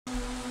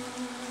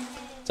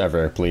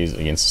Never please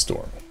against the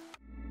storm.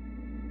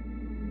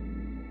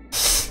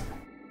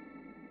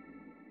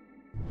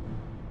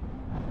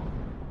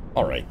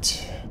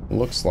 Alright.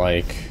 Looks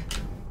like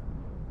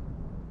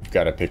we've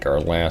got to pick our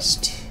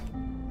last.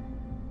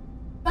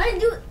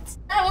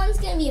 That one's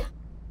gonna be.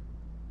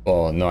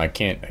 Well, no, I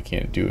can't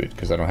do it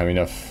because I don't have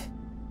enough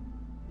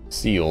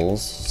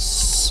seals.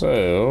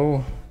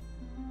 So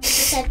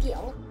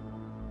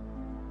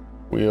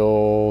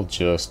we'll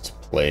just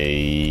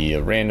play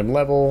a random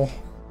level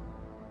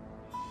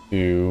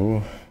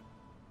to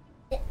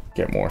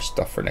get more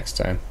stuff for next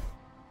time.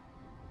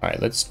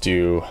 Alright, let's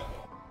do.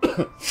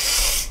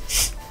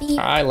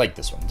 I like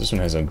this one. This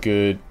one has a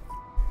good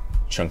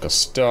chunk of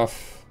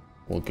stuff.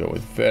 We'll go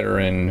with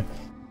veteran.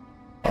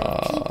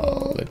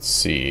 Let's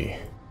see.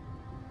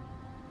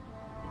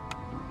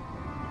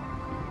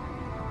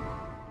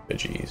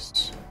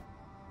 Veggies.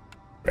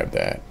 Grab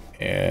that.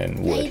 And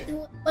wood.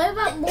 What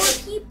about more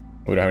people?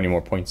 We don't have any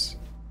more points.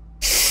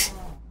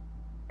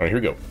 Alright, here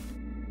we go.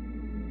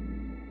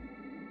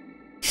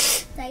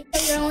 So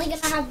you're only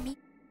gonna have beef.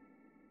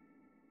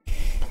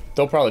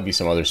 There'll probably be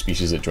some other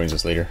species that joins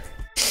us later.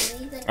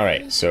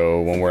 Alright,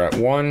 so when we're at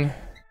 1,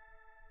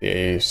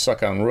 they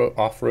suck on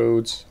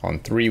off-roads. On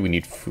 3, we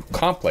need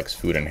complex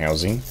food and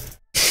housing.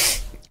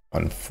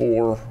 On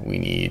 4, we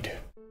need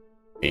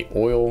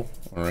oil.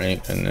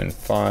 Alright, and then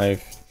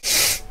 5,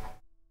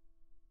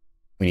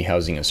 we need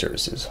housing and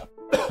services.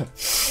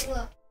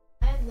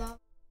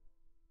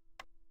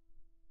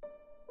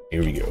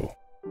 Here we go.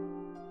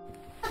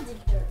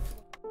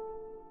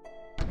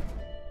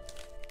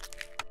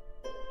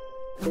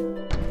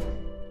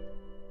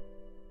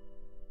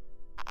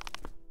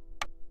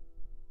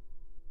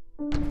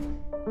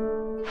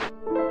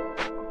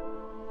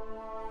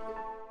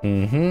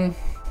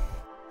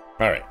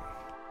 Alright.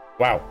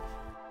 Wow.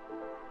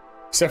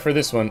 Except for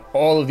this one,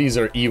 all of these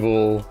are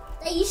evil.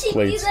 You should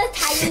plates. do the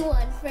tiny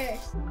one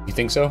first. You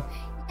think so?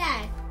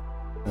 Yeah.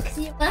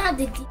 So you wanna have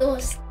to deal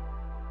with.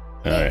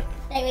 Alright.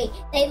 Wait.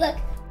 They look.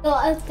 Go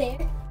up there.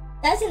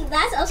 That's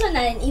also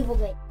not an evil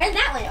way. Or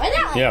that one. Or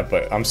that one. Yeah,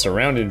 but I'm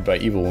surrounded by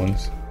evil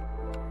ones.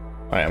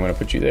 Alright, I'm gonna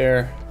put you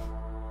there.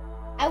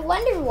 I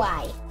wonder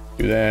why.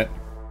 Do that.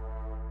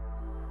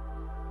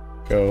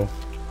 Go.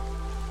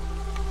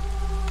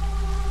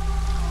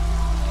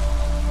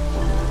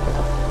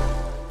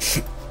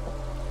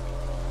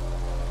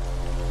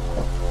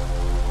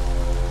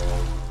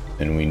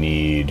 Then we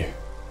need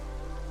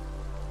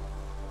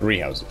 3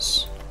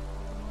 houses.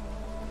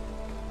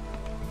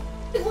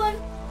 Big one.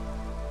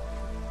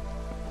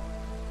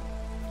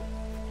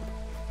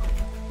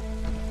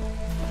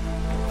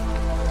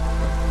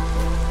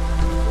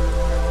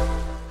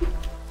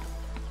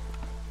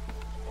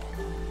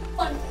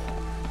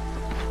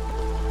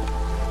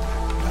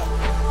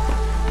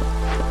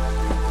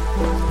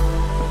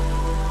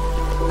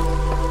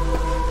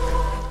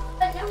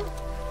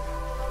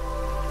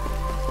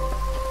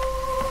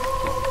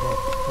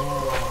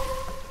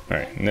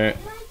 Alright, and that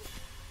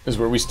is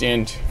where we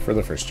stand for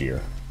the first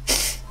year.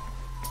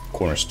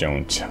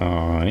 Cornerstone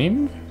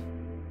time.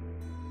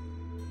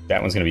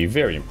 That one's going to be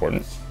very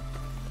important.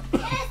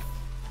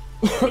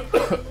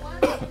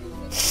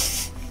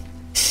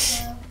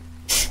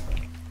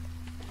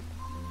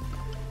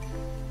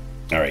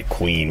 Alright,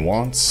 Queen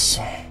wants.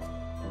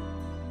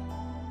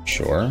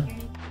 Sure.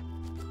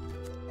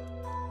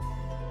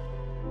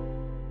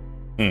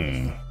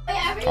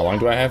 How long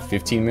do I have?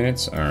 15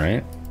 minutes?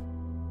 Alright.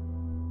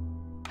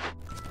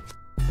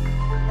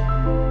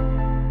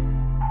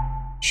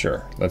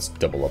 Sure, let's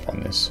double up on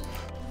this.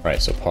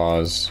 Alright, so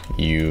pause.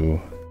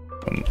 You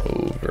come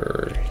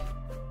over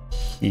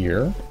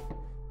here.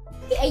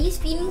 Are you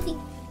speeding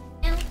things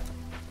now?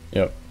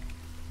 Yep.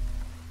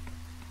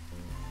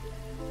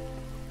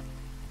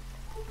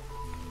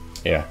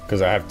 Yeah,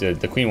 because I have to.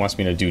 The queen wants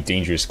me to do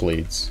dangerous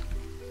glades.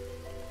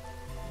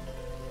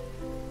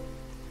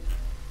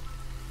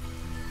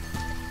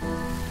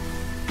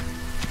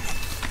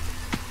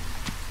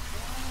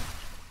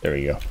 There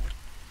we go.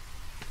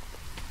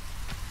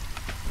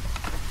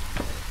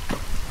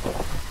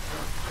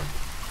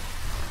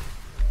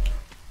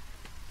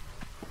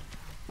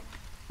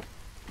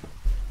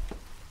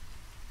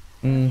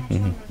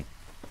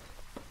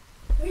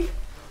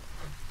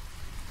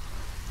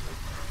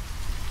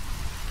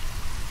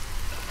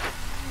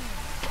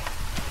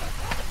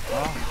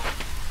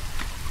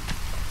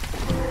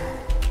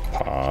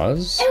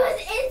 Pause. It was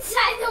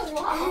inside the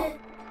wall.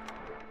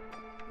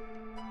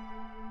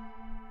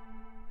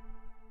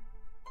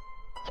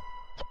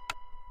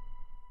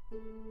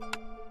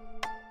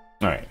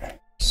 All right.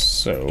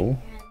 So.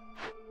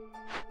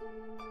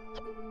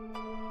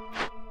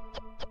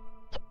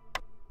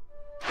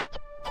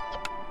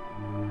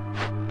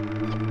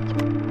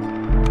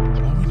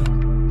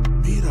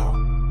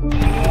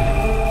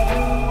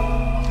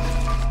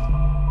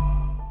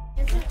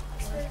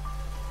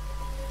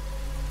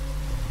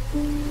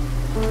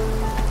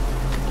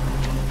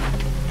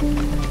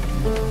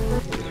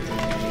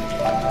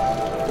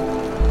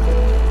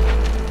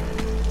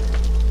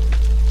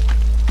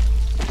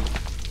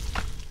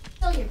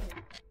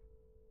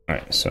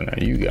 Alright, so now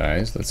you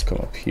guys, let's go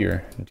up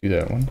here and do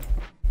that one.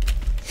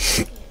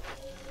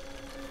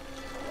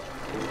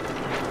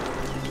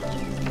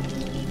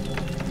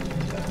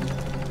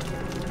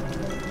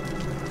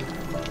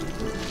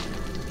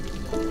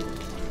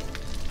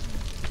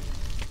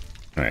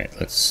 Alright,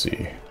 let's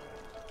see.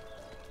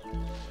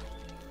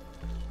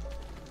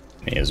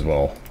 May as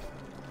well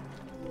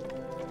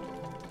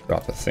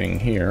drop a thing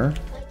here.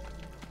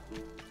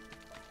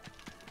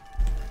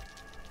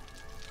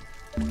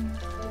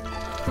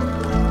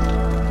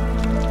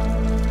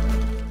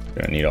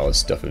 Gonna need all this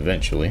stuff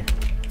eventually.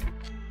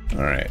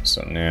 Alright,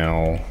 so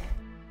now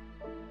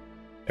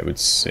I would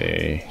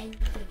say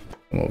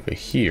come over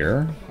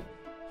here.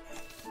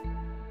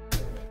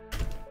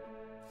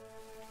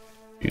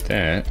 Do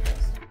that.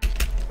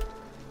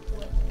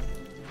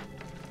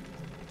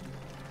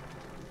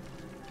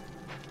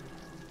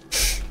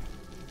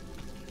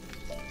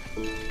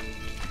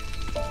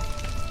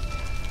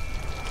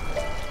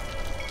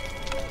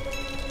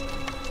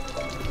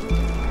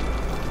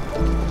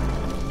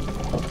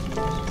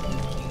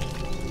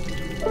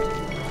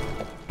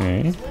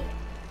 Okay.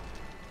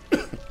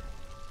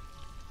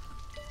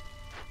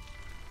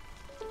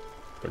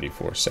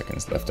 34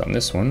 seconds left on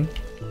this one.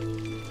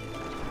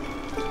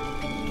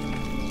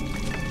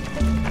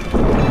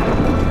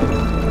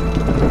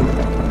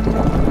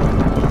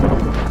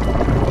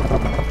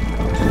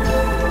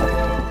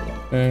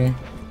 Okay.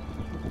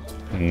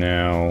 And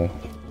now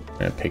I'm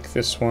gonna pick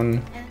this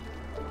one.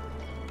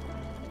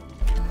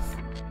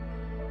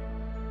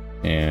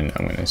 And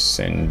I'm gonna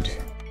send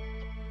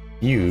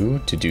you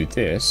to do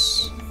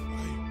this.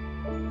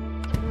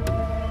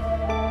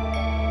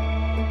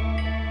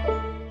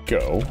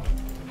 Go.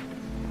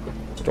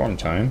 Storm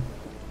time.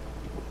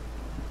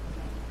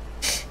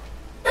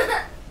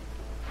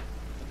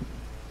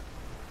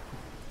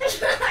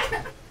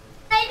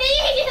 I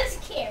think you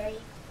just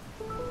carried.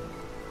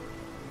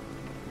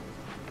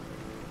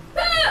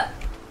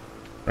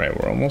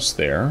 Alright, we're almost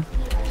there.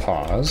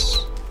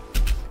 Pause.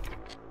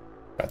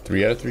 Got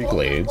 3 out of 3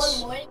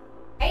 glades.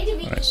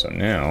 Alright, so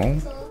now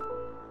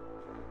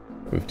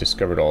we've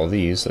discovered all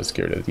these. Let's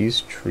get rid of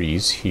these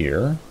trees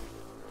here.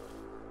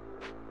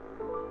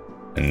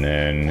 And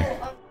then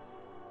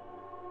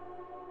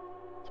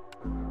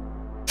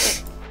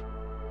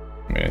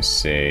I'm gonna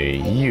say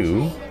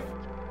you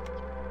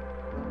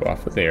go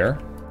off of there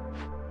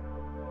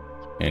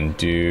and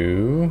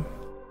do.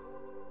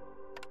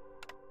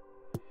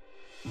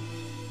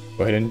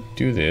 Go ahead and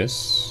do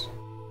this.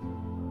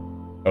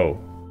 Oh.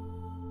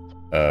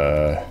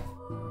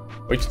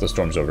 Wait till the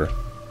storm's over.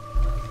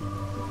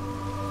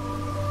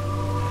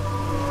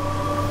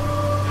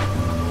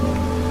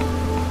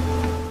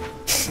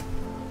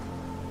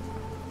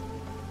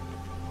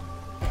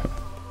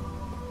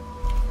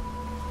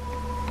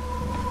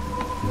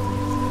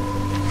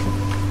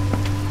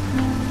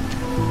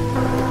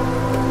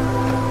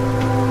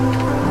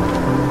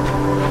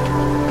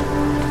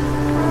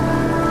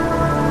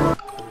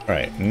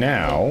 Alright,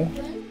 now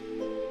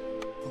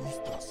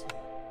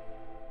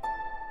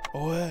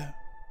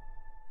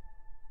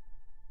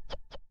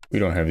we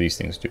don't have these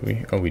things, do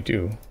we? Oh, we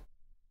do.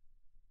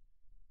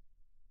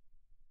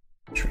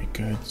 Tree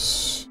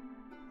goods.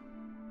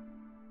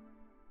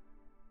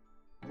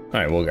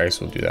 Alright, well,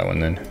 guys, we'll do that one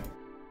then.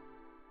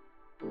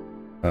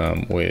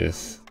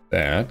 With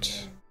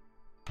that.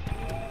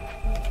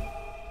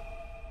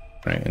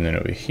 Alright, and then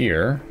over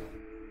here.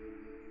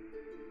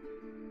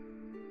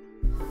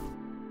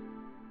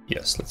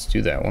 Yes, let's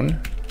do that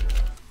one.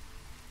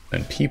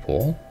 And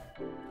people.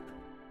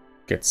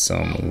 Get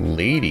some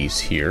ladies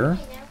here.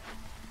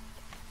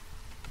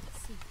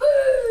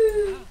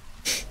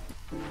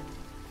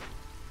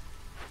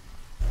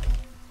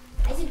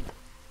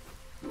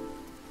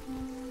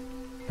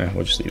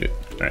 We'll just leave it.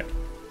 Alright.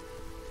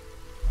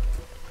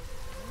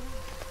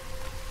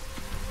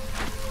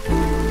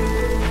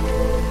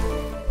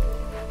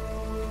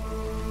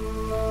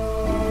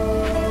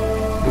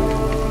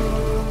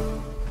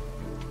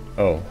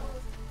 Oh.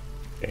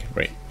 Okay,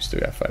 right. We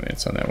still got 5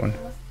 minutes on that one.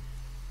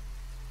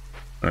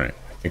 Alright,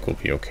 I think we'll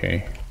be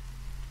okay.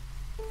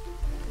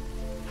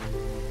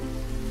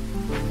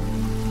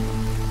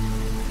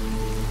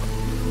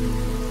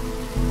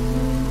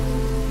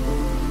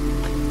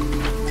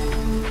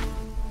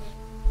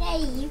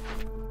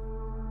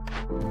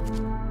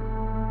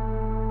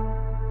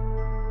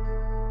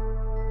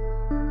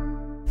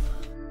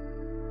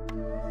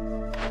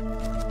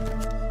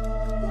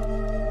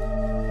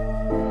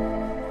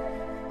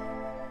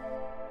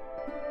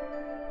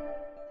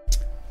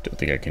 Don't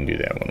think I can do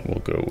that one. We'll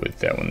go with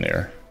that one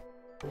there.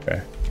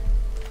 Okay.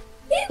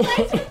 He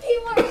likes when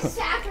people are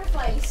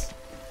sacrificed.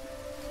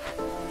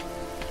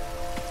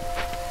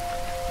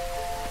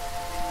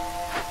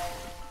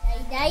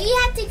 Now you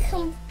have to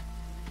come.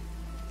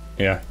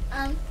 Yeah.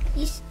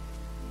 You.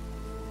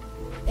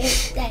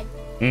 It's dead.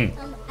 Mm.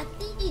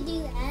 After you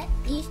do that,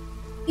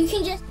 you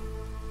can just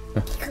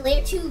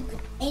clear 2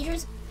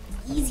 dangerous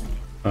easy.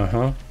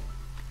 Uh-huh.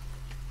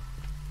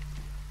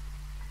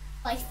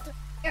 Like 3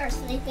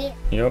 right there.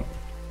 Yep.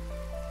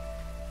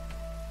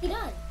 You're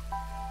done.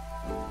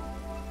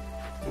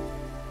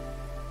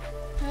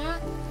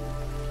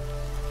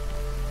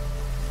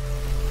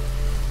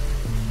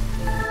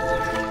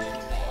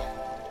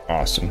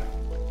 Awesome.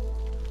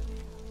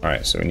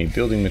 Alright, so we need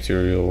building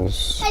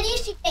materials. How do you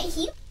shoot at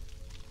you?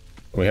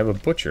 We have a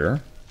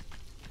butcher.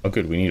 Oh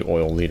good, we need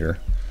oil later.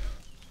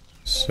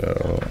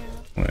 So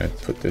I'm gonna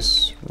put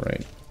this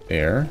right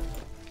there.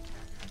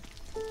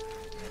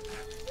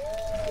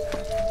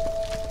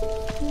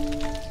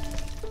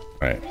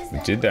 Alright, we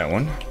did that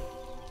one.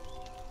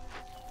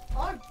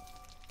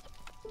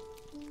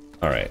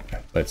 Alright,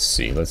 let's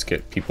see. Let's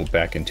get people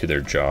back into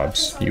their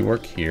jobs. You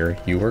work here,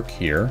 you work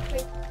here.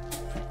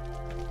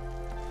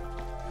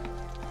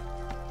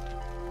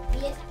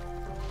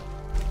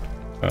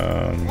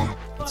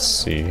 Let's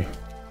see.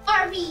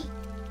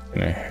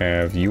 Gonna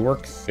have you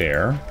work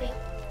there.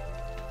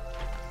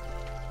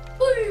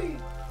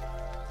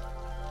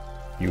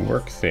 You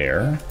work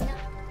there.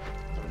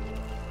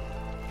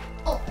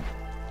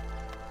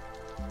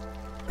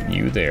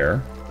 You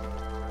there.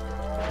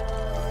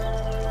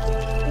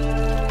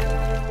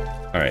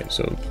 Alright,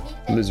 so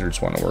lizards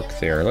want to work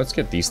there. Let's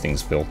get these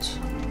things built.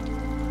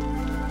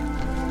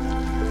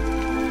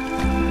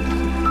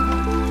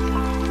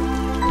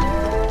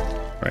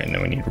 Alright,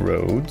 now we need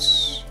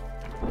roads.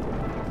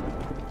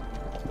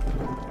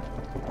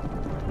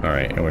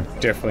 Alright, and we're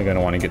definitely going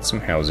to want to get some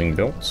housing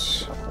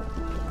built.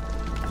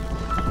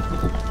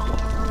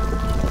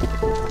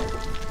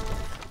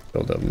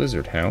 Build a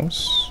lizard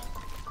house.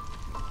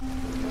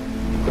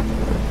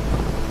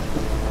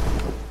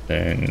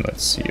 Then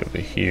let's see over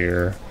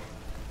here.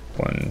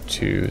 1,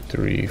 2,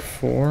 3,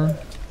 4.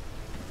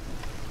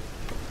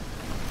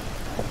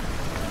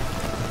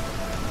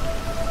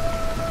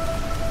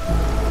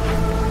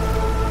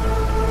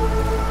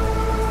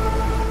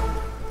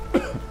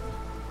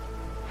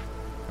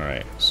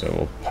 Alright, so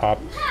we'll pop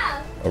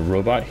a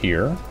robot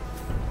here.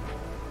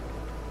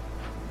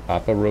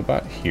 Pop a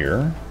robot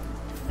here.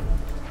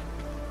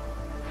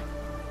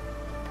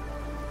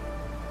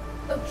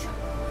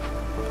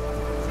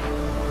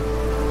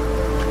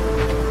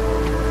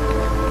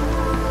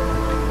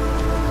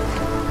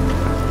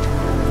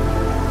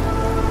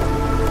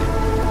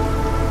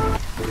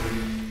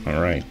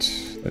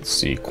 Alright, let's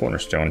see,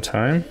 cornerstone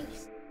time.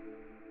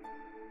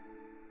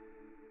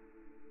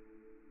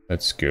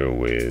 Let's go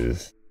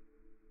with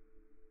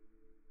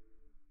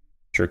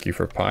jerky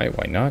for pie,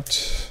 why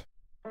not?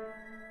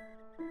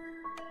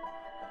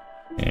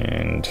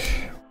 And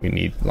we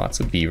need lots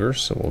of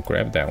beavers, so we'll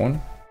grab that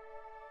one.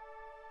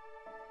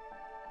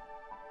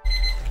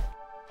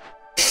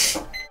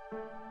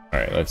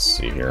 Alright, let's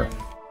see here.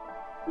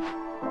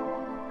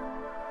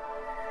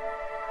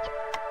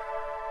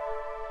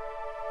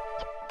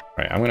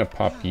 Alright, I'm gonna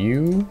pop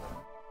you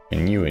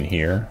and you in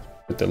here.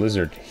 Put the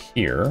lizard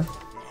here.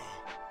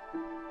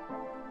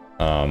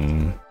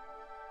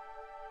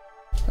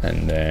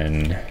 And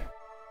then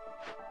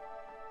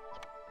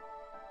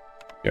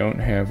don't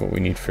have what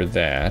we need for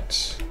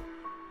that.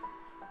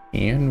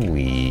 Can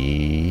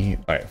we...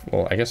 Alright,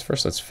 well, I guess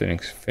first let's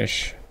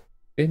finish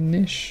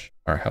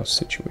our house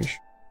situation.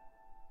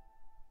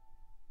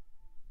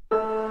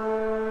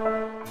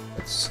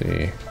 Let's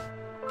see.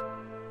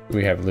 Do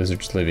we have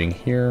lizards living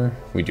here?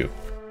 We do.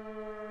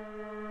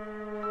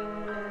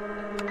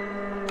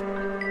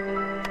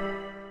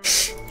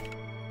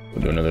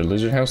 We'll do another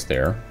lizard house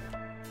there.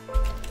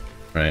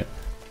 Right.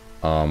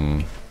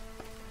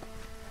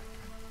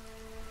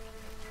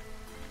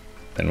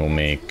 Then we'll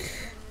make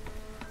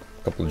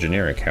a couple of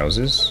generic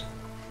houses.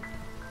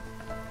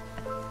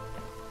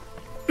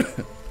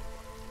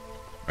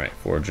 Alright,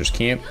 Forager's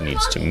Camp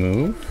needs to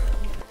move.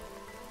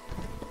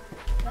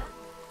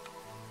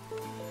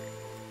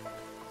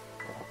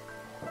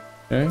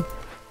 Okay.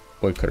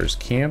 Woodcutter's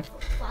Camp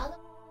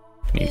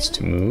needs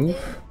to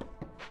move.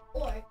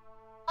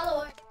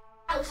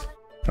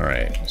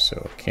 Alright,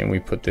 so can we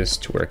put this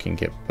to where I can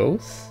get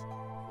both?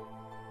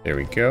 There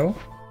we go.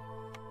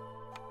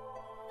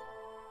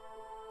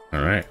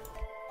 Alright.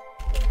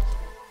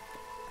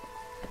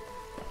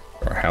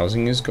 Our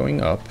housing is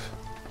going up.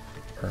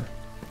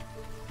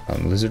 Our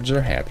lizards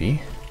are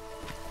happy.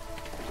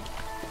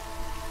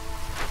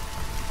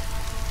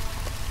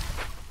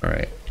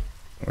 Alright.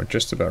 We're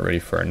just about ready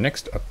for our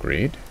next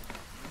upgrade.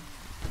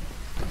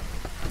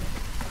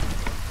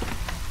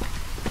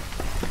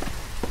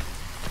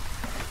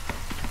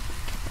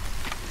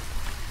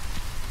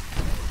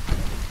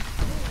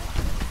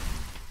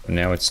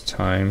 Now it's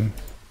time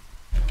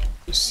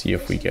to see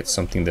if we get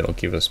something that'll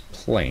give us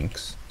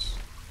planks.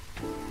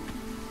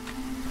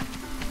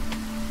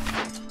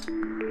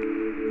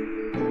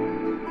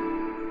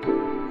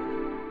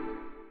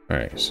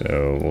 Alright,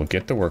 so we'll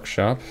get the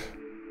workshop.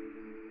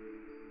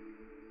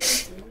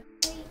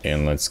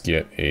 And let's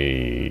get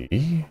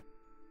a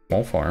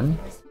small farm.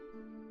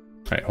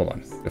 Alright, hold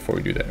on. Before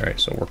we do that, alright,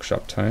 so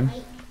workshop time.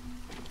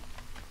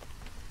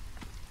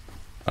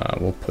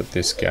 We'll put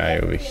this guy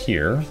over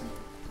here.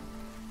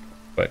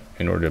 But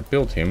in order to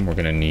build him, we're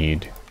going to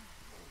need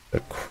the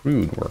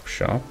crude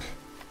workshop.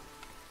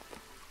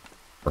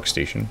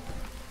 Workstation.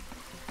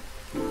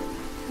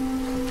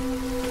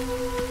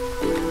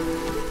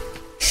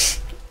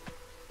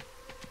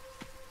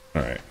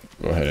 Alright,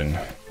 go ahead and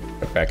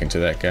get back into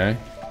that guy.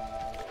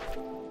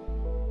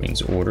 We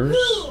Captain's orders.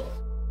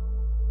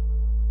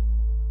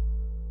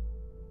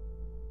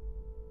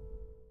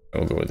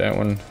 We'll go with that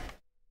one.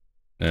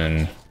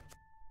 Then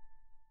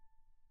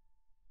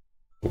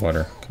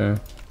water,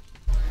 okay.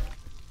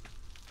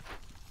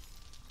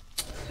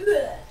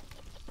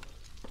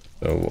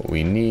 So what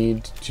we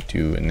need to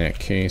do in that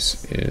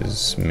case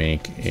is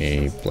make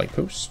a blight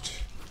post.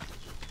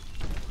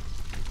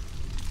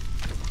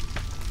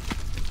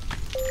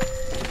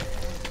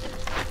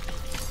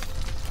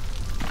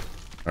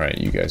 Alright,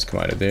 you guys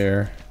come out of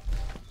there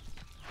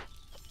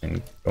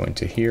and go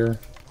into here.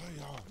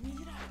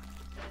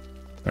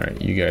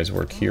 Alright, you guys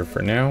work here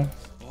for now.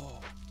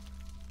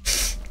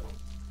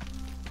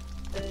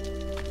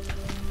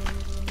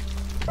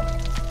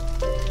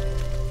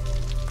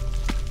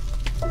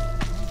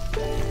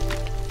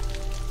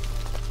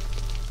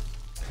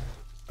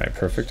 Alright,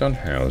 perfect on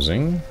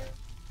housing.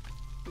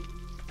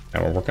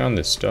 Now we're working on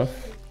this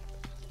stuff.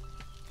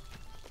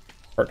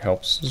 Art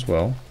helps as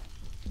well.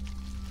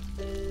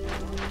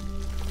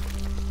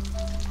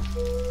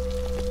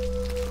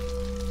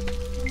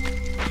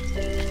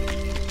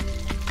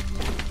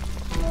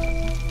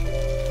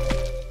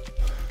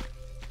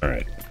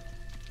 Alright.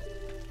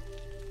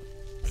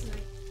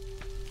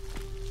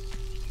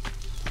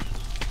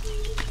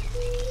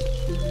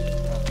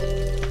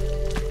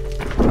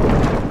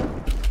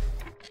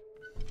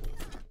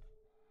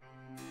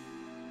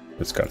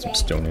 It's got some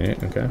stone in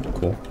it. Okay,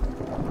 cool.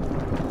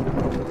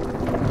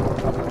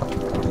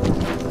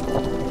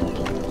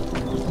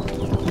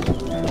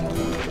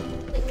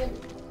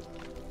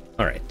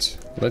 Alright,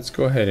 let's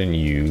go ahead and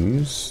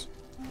use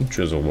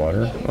drizzle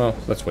water. Well,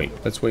 let's wait.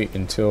 Let's wait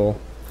until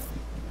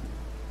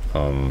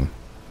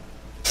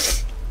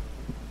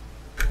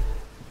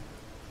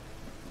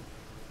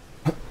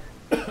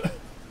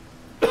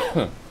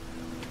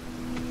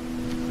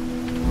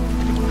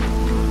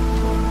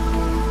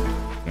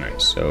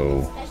Alright,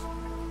 so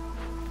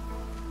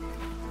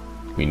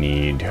we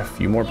need a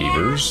few more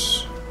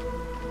beavers.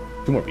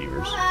 2 more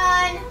beavers.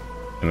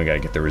 And we gotta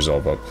get the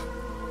resolve up.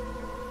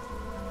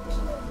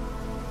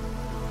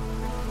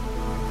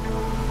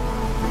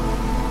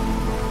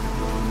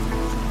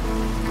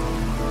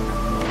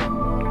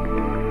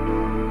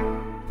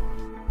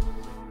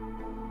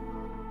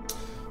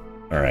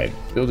 Alright,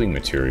 building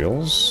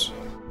materials.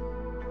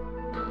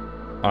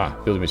 Ah,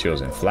 building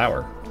materials and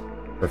flour.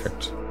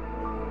 Perfect.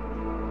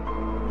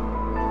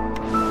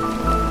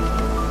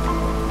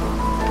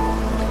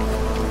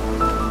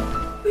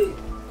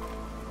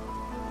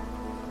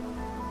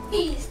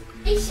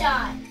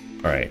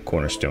 Alright,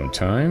 cornerstone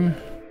time.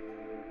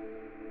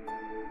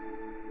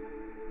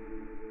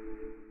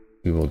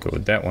 We will go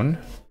with that one.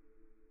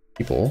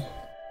 People.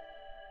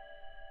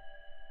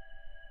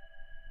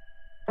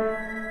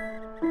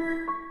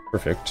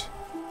 Perfect.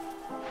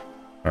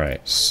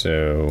 Alright,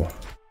 so...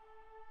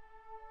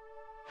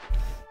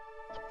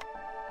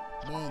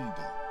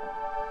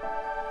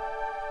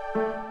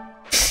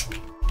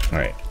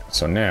 Alright,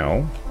 so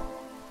now...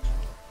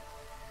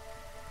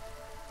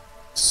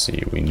 Let's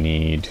see, we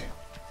need...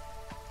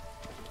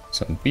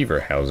 some beaver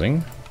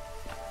housing.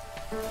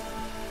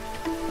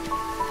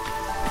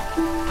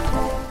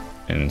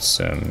 And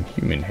some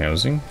human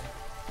housing.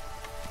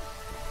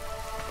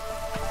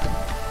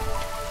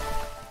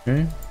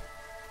 Okay.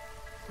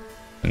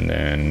 And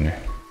then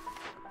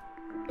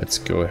let's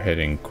go ahead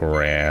and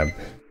grab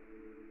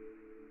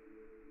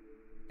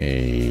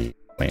a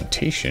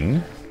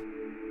plantation.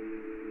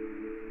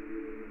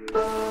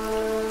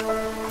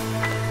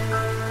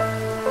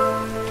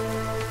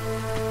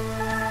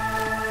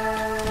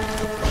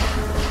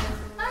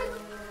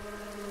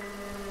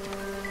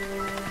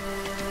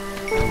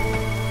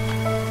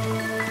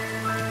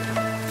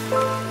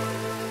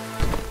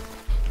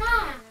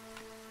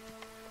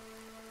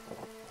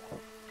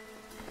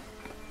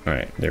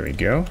 Alright, there we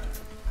go.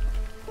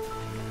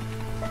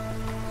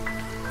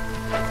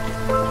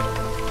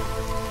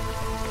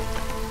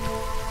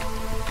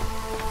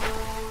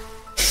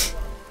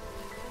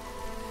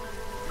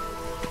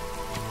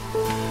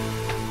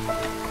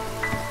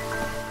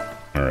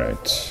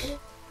 Alright.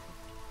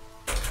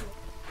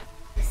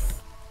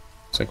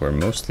 Looks like we're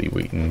mostly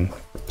waiting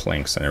for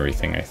planks and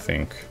everything, I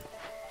think.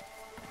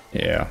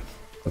 Yeah,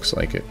 looks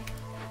like it.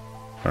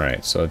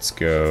 Alright, so let's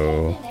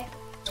go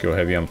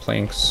heavy on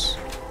planks.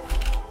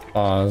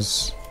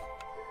 Pause.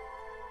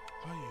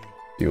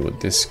 Deal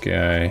with this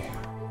guy.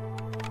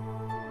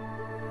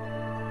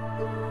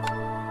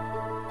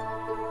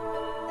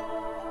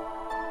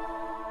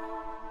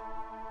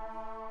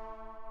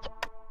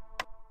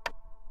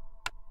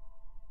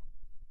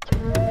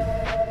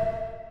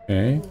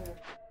 Okay.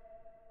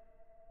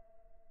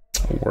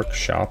 A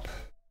workshop.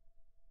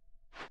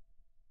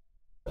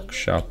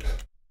 Workshop.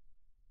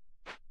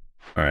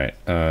 Alright,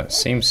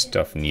 same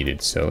stuff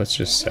needed, so let's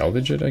just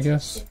salvage it, I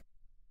guess.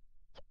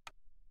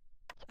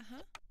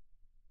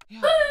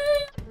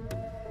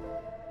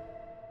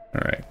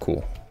 Alright,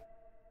 cool.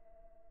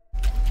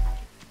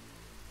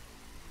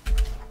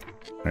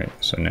 Alright,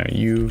 so now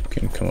you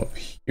can come up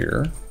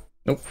here.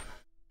 Nope.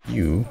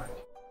 You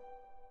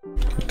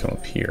can come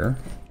up here.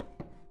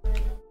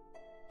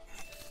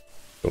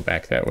 Go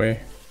back that way.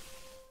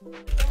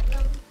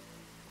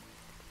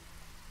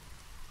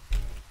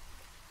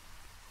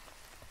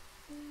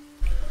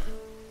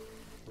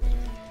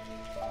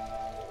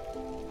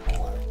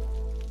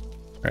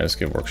 Alright, let's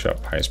give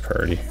workshop highest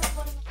priority.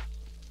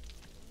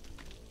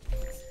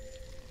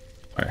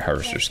 Alright,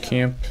 harvester's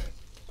camp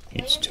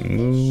needs to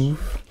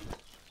move.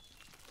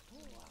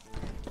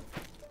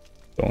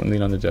 Don't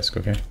lean on the desk,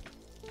 okay?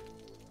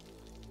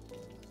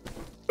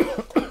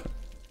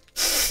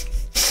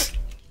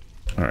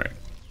 Alright.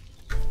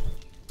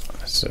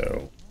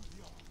 So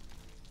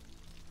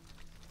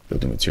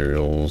building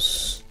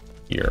materials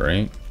here,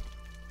 right?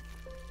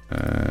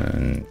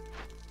 And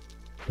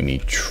we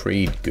need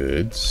trade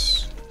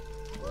goods.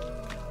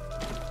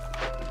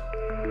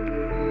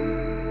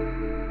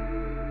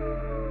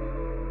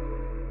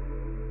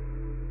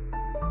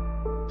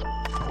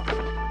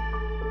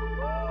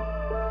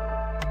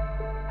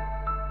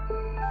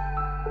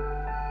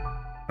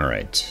 All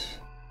right.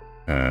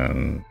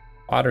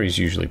 Pottery is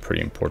usually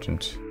pretty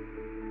important.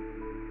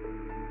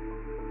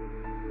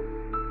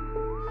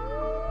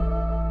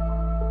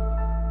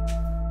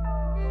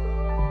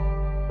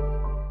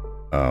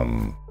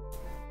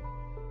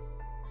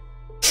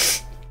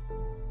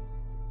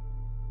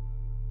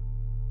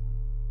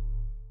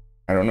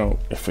 I don't know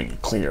if we can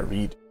clear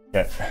read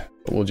yet,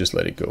 but we'll just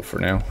let it go for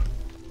now.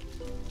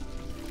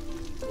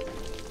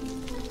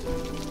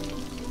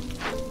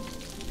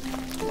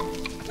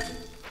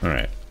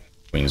 Alright,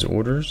 Queen's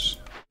orders.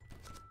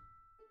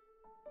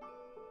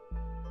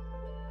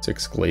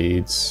 6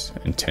 glades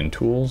and 10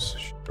 tools,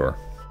 sure.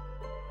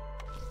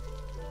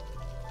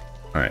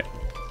 Alright.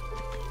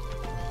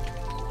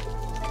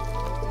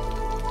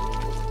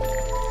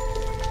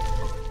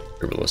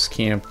 Herbalist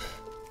camp.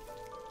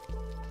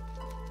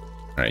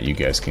 Alright, you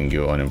guys can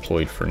go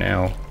unemployed for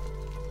now.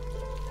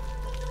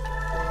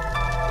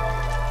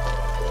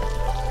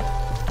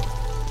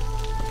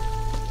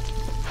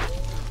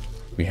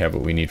 We have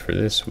what we need for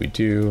this, we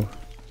do.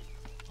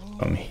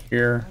 Come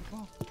here.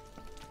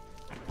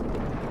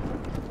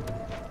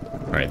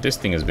 Alright, this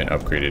thing has been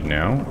upgraded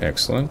now,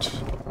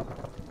 excellent.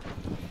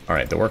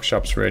 Alright, the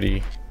workshop's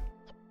ready.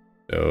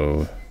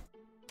 So,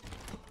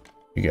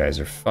 you guys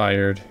are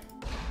fired.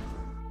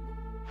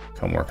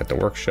 Come work at the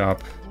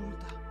workshop.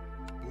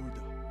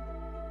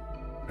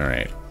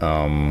 Alright,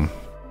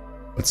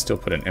 let's still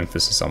put an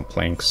emphasis on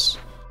planks.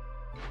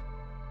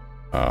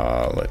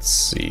 Let's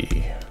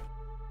see.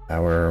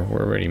 We're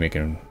already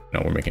making,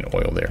 no, we're making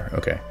oil there,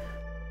 okay.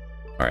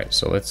 Alright,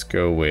 so let's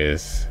go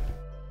with,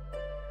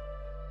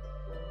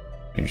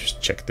 let me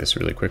just check this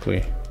really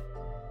quickly.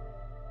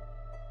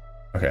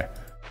 Okay.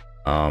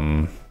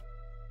 Alright.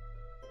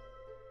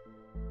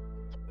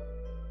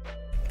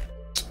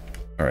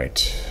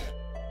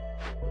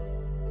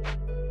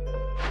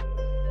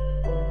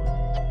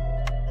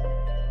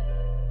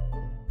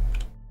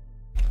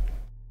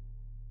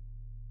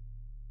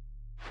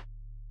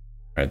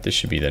 Alright, this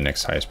should be the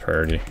next highest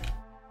priority.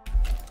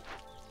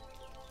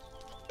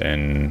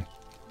 Then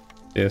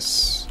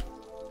this.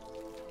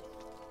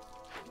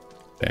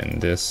 Then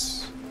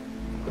this.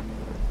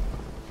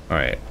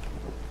 Alright.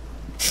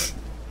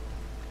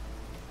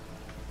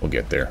 We'll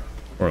get there.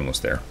 We're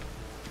almost there.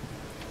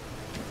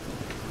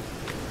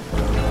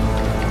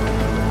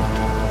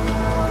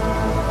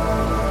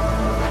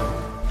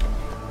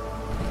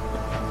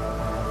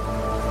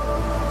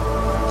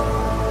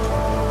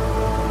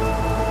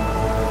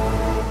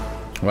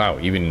 Wow,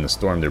 even in the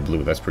storm they're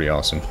blue. That's pretty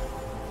awesome.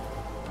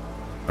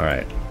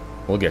 Alright.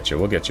 We'll get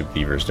you,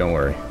 beavers. Don't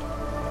worry.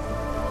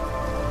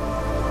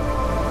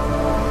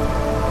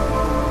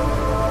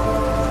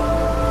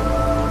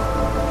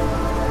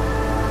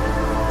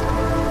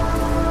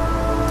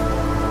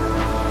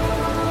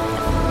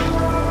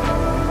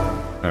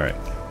 Alright.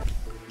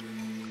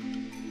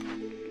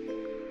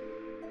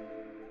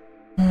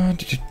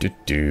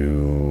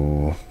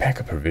 Pack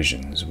of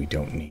provisions we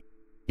don't need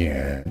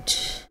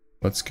yet.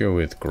 Let's go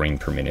with grain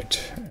per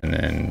minute, and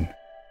then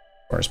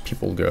as far as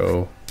people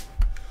go,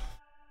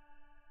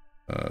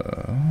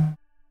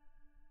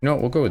 no,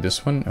 we'll go with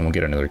this one, and we'll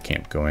get another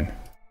camp going.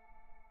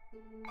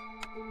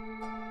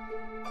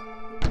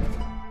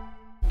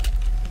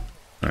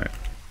 All right.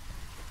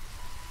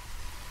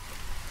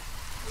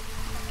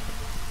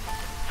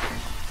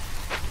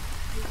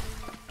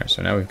 All right,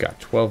 so now we've got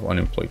 12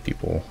 unemployed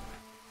people.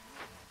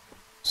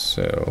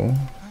 So.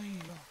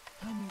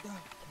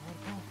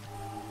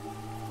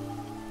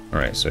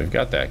 Alright, so we've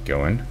got that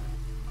going.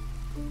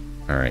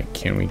 Alright,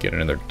 can we get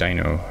another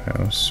dino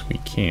house? We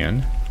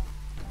can.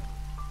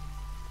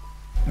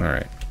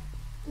 Alright.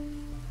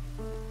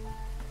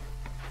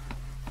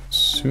 As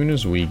soon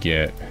as we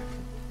get...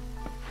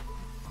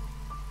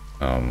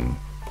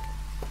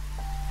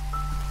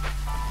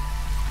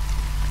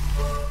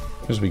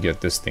 as we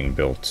get this thing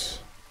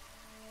built...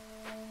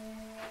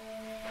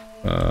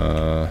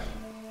 do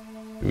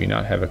we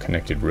not have a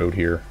connected road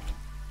here?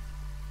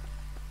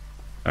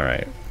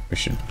 Alright. We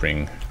should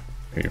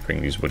maybe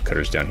bring these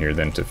woodcutters down here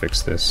then to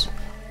fix this.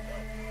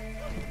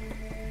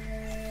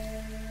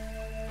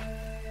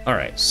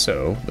 Alright,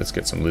 so let's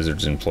get some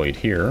lizards employed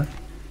here.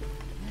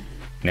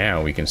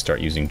 now we can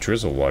start using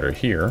drizzle water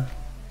here.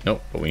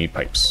 Nope, but we need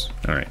pipes.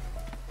 All right.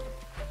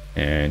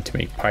 And to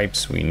make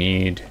pipes, we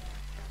need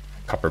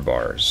copper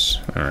bars.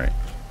 All right.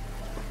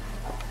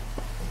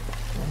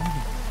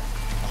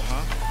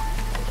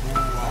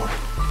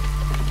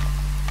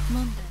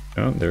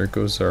 Oh, there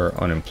goes our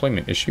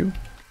unemployment issue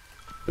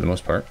for the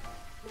most part.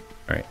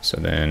 All right, so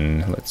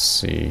then let's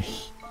see.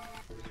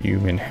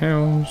 Human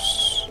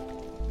house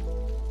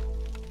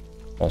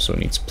also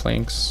needs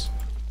planks.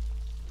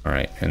 All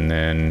right, and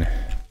then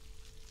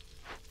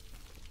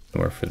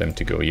nowhere for them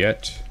to go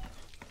yet.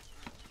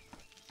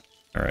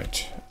 All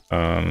right.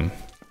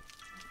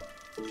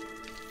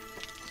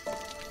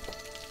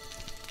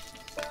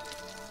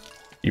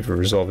 Beaver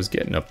Resolve is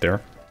getting up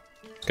there.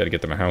 Got to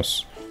get them a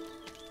house.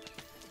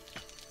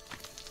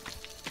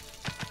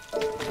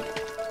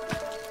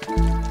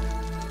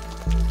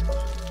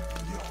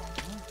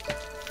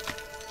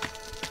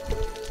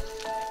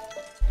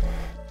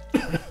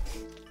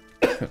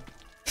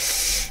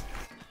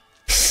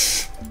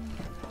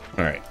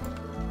 All right,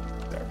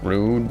 that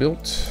road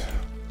built.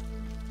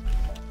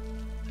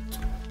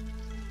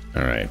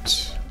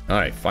 All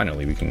right,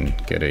 finally we can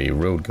get a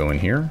road going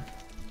here.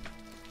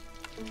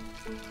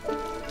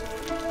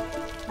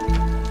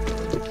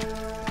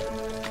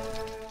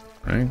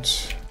 All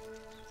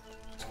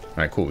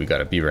right, cool, we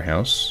got a beaver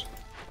house.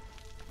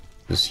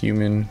 This is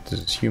human,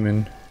 this is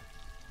human.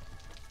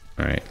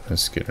 All right,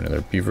 let's get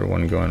another beaver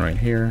one going right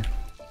here.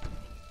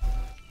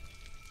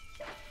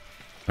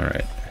 All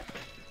right.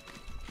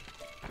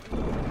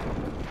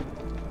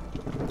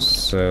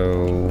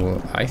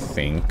 So I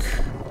think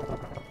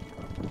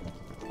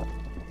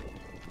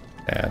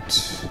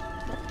that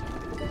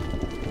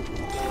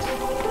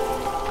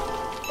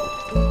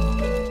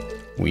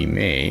we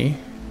may.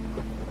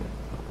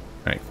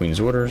 All right, Queen's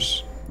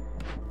orders.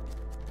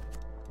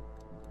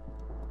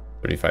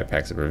 35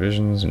 packs of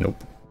provisions.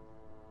 Nope.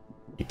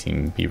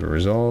 18 beaver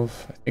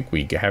resolve. I think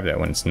we have that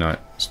when it's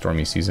not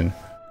stormy season.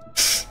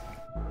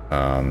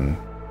 2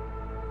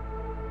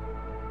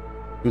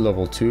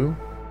 level 2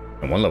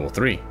 and 1 level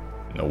 3.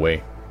 No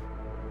way.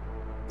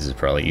 This is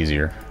probably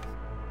easier.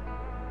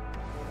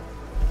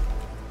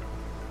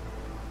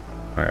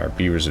 Alright, our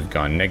beavers have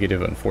gone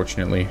negative,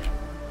 unfortunately.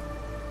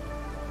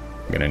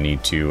 I'm gonna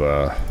need to,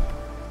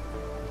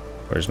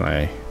 where's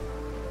my...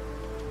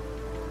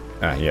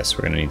 Ah, yes,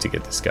 we're gonna need to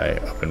get this guy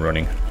up and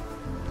running.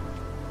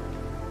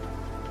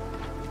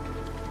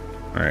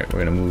 Alright, we're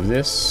gonna move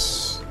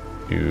this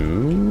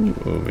to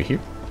over here.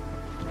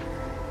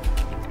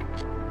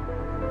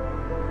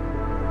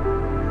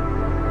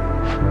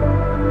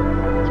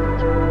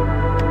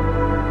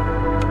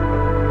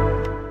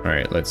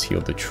 Alright, let's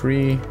heal the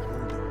tree.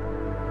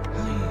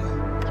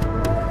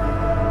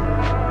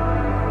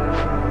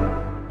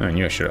 I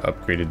knew I should have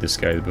upgraded this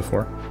guy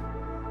before.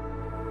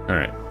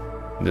 Alright,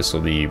 this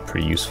will be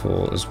pretty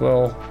useful as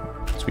well,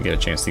 so we get a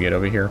chance to get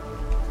over here.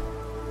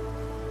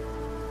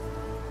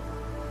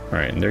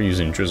 Alright, and they're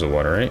using drizzle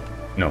water, right?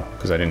 No,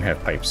 because I didn't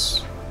have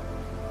pipes.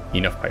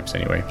 Enough pipes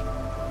anyway.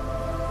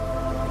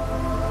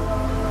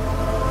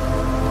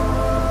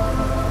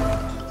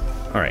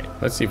 Alright,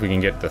 let's see if we can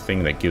get the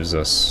thing that gives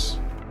us...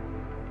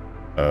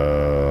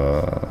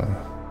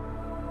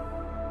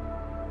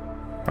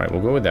 Alright,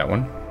 we'll go with that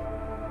one.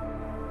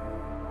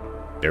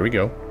 There we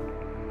go.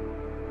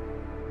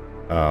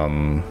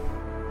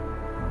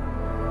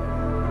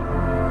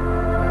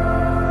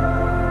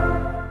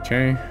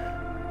 Okay.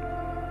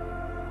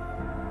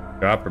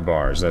 Copper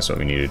bars, that's what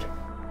we needed.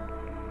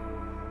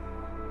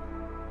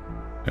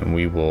 And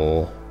we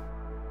will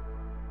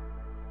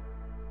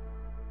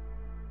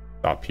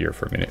stop here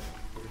for a minute.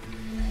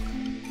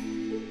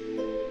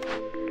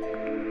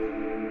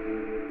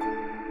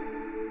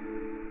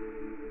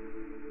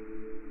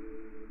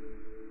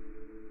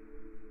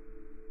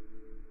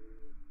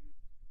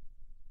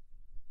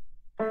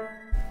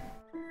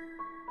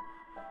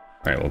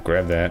 Alright, we'll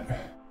grab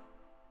that.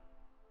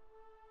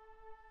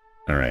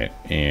 Alright,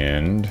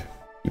 and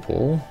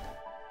people.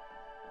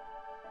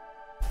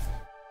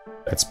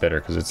 That's better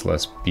because it's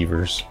less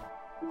beavers.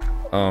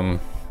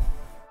 Alright.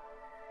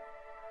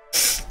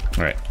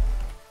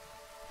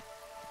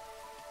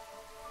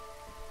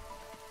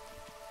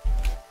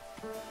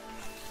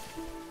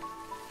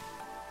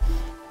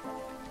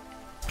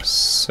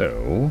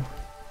 So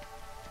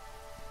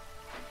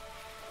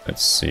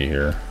let's see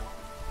here.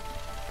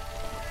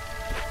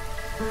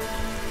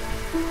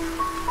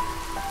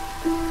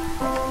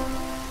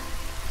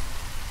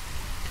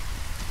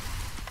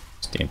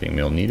 Stamping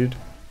mill needed.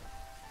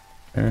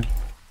 Okay.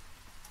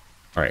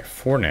 Alright,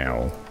 for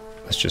now,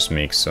 let's just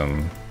make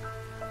some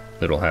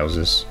little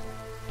houses.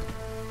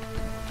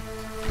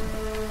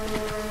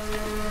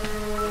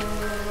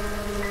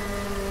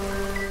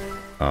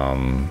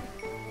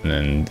 And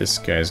then this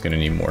guy's gonna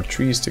need more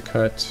trees to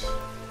cut.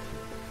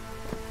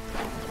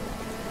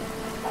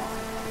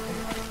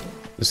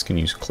 This can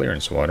use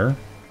clearance water,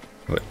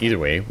 but either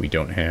way, we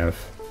don't have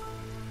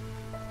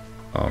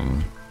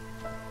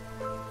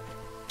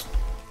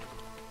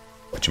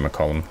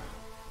whatchamacallem.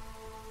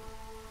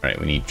 Alright,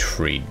 we need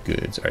trade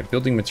goods. Alright,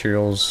 building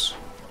materials.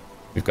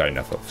 we've got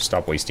enough of.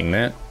 Stop wasting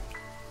that.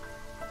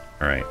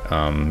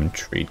 Alright,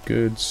 trade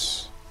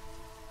goods.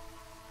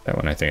 That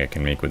one I think I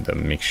can make with the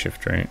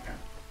makeshift, right?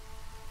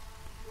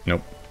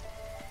 Nope.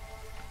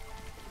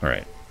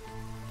 Alright.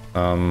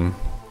 Alright,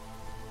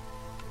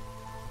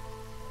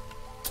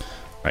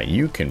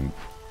 you can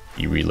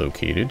be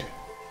relocated.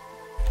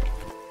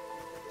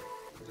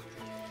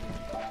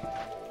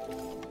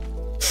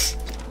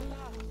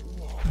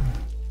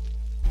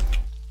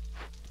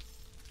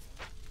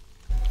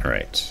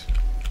 Alright.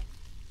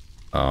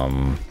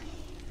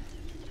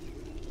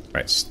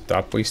 Alright,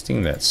 stop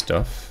wasting that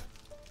stuff.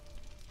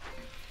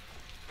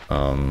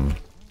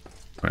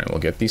 Alright, we'll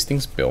get these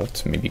things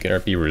built. Maybe get our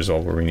beaver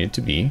resolve where we need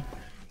to be.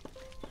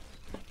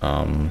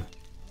 And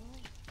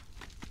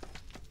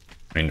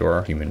or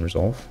our human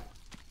resolve.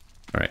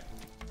 Alright.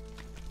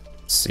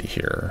 Let's see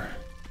here.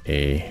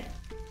 A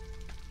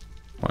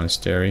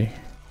monastery.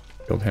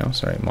 Guild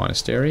house. Alright,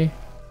 monastery.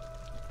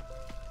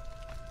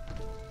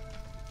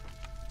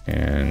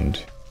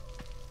 And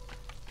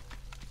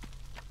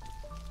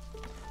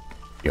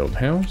guild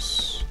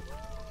house.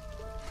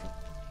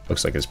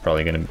 Looks like it's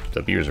probably gonna,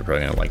 the beavers are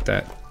probably gonna like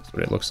that. That's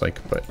what it looks like,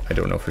 but I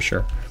don't know for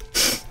sure.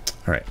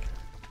 Alright.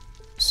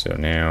 So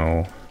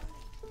now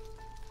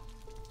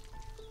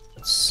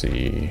let's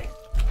see.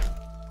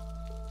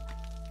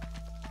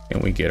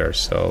 Can we get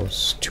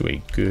ourselves to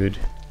a good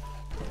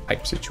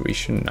pipe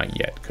situation? Not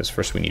yet, because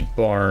first we need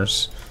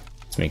bars.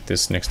 Let's make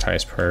this next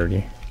highest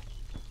priority.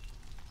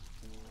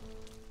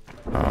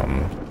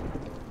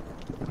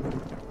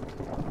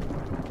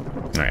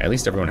 Alright, at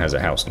least everyone has a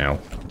house now.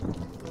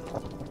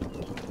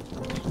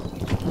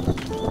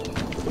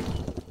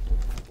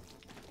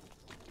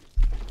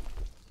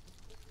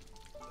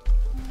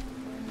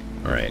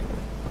 Alright.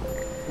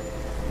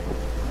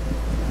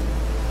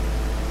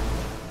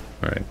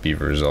 Alright,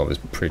 beaver resolve is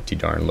pretty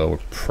darn low. We're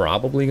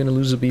probably going to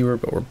lose a beaver,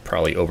 but we're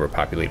probably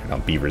overpopulated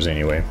on beavers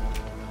anyway.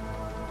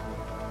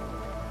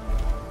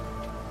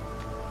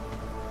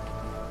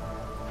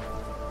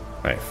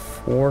 Alright,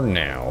 for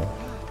now,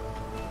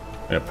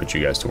 I'm going to put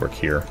you guys to work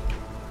here.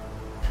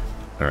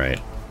 Alright.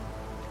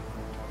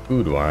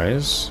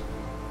 Food-wise.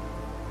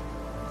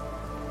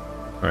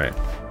 Alright,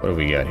 what do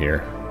we got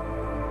here?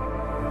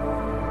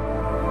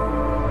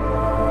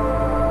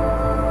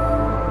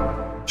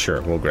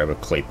 Sure, we'll grab a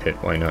clay pit,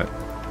 why not?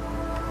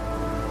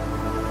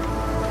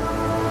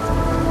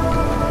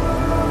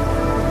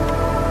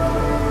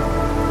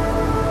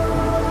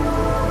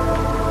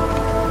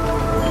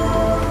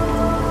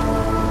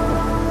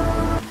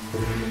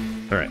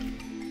 Alright.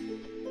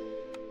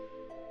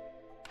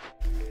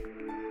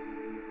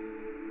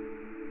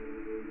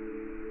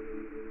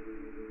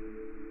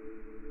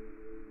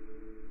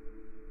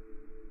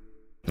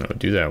 No,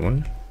 do that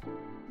one.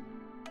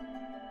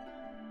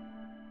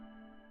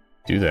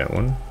 Do that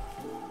one.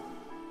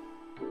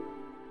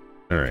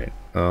 Alright,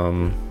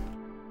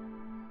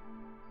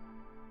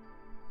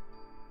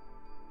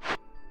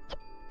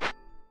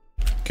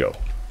 go.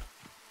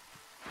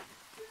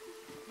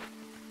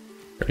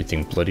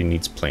 Everything bloody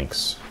needs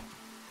planks.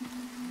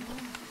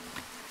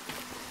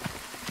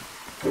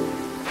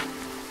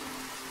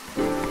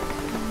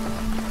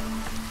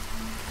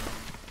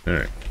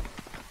 Alright.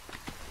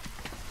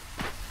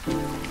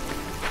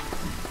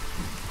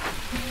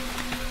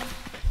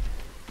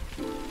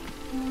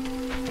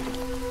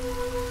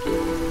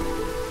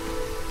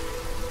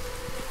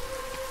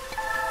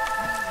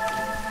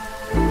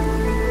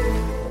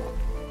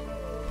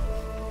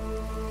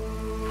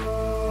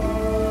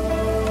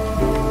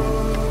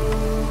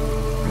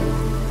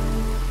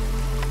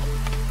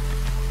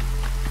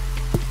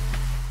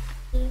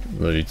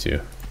 Bloody too.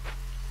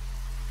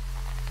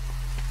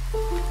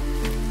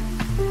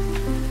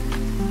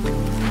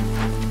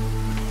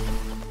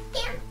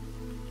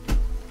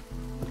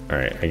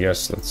 Alright, I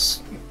guess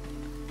let's...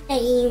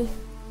 Hey.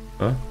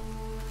 Huh?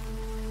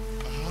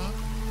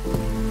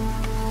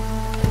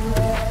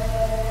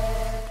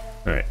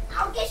 Alright.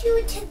 I'll get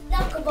you to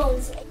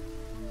knucklebones.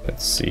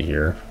 Let's see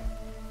here.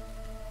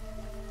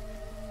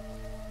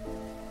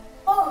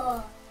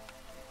 Oh.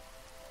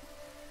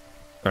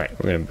 Alright,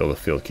 we're gonna build a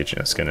field kitchen.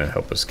 That's gonna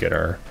help us get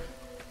our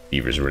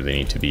beavers where they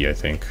need to be, I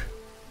think.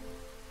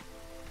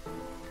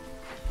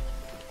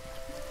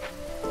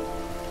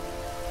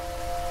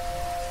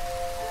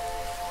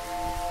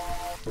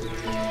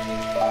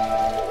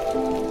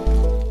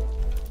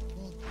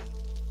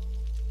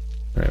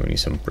 Alright, we need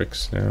some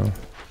bricks now.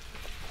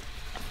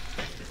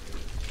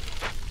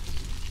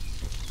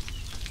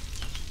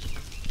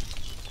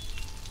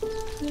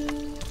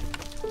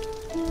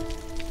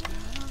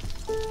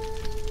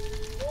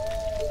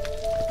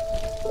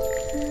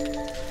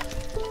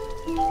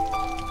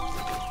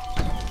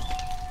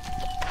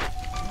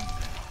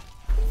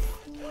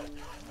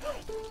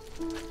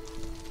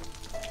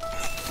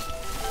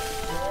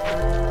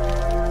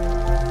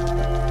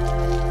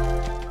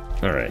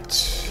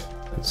 Alright,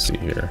 let's see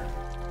here.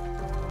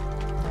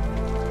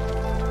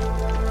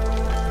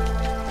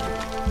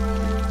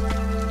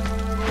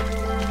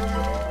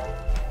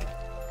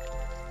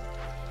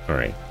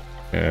 Alright,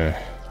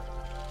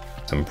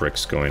 some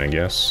bricks going, I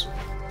guess.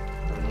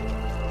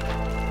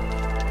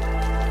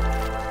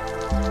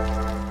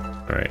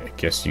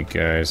 guess you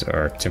guys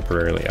are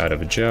temporarily out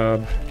of a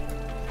job.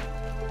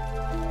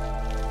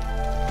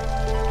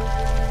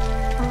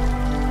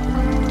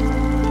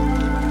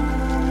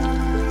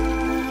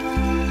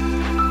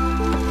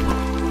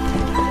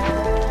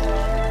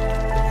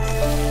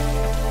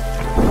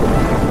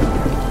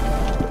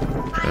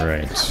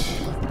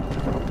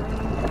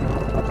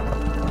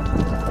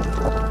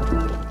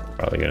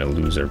 Probably gonna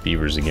lose our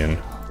beavers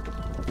again.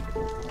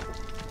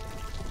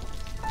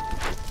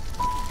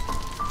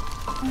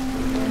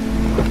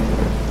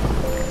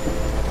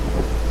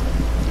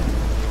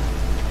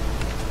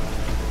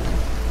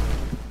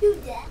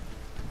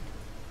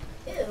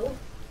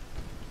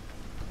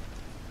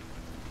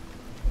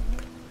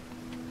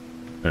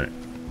 Alright.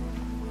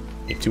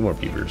 Need 2 more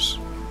beavers.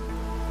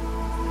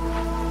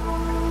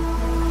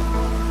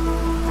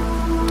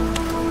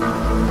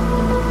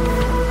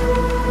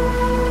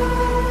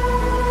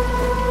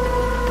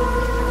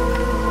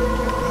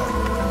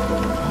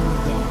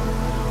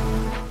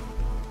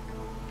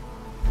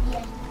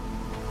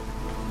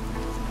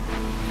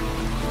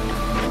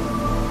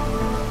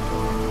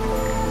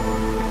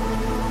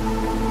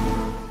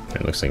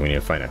 It looks like we need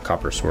to find a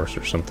copper source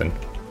or something.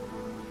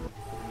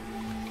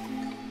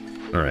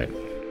 Alright.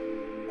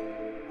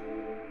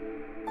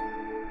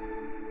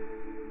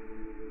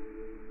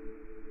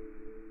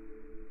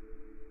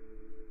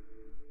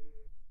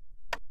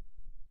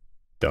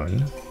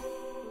 Done.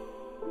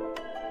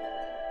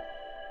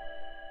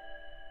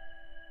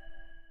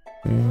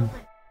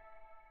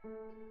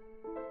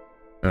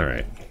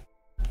 Alright.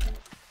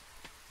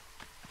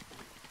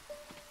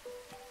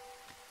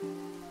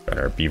 Got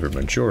our beaver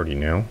majority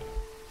now.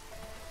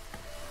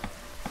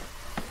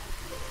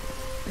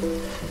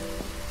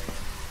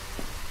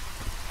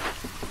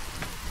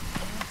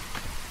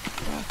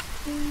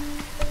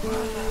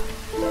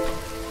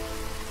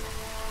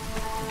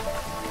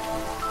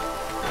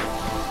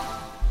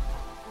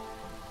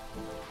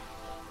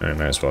 I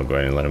might as well go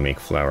ahead and let him make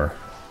flour.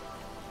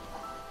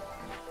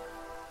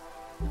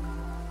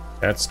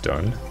 That's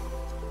done.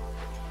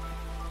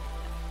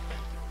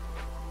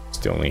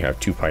 Still only have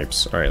 2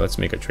 pipes. Alright, let's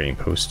make a trading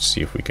post,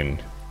 see if we can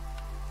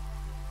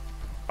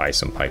buy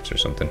some pipes or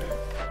something.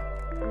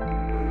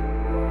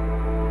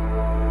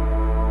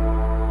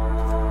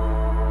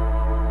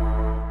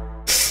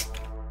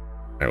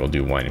 Alright, we'll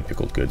do wine and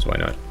pickled goods, why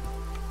not?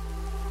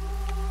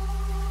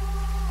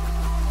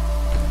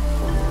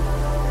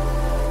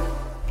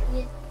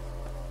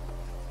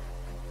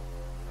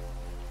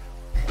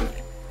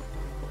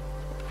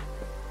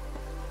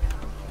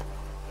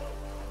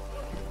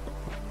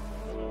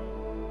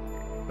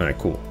 Alright,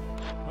 cool.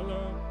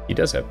 He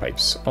does have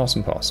pipes.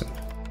 Awesome possum.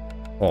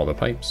 All the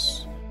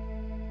pipes.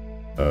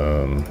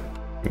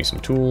 Give me some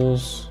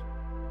tools.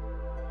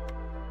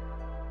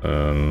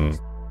 And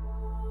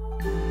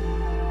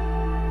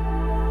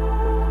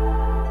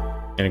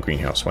a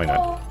greenhouse, why not?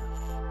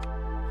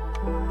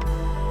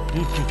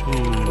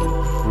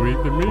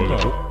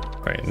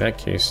 Alright, in that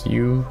case,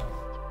 you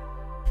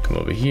come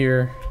over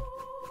here.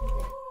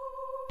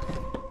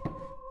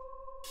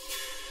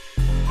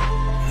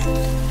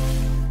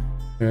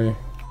 Okay.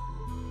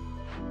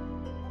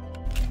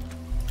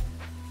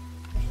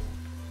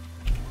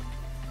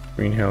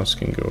 Greenhouse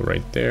can go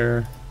right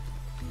there.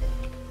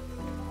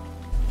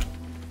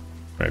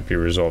 Alright, peer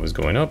resolve is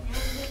going up.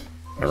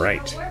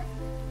 Alright.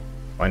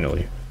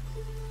 Finally.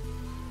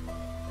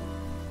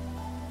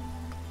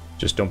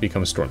 Just don't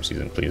become storm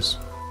season, please.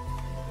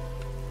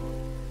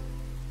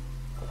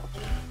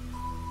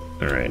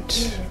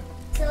 Alright.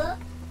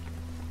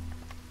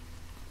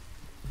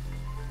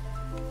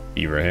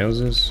 Beaver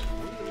houses.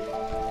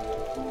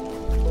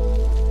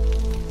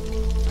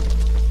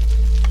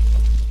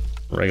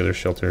 Regular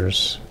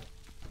shelters.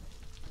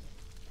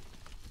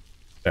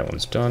 That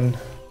one's done.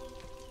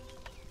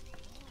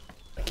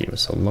 That gave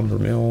us a lumber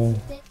mill.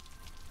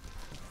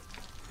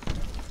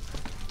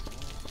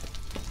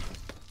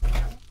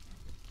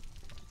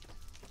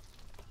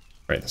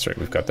 Right, that's right,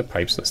 we've got the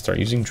pipes. Let's start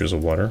using drizzle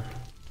water.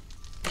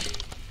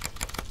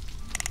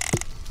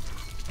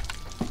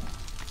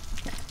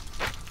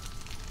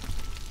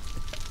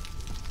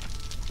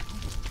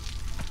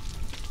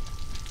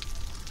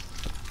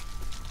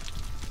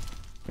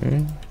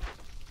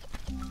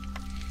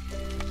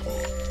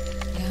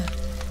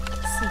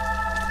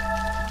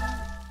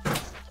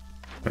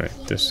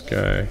 Alright, this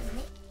guy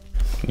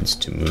needs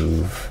to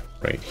move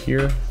right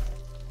here.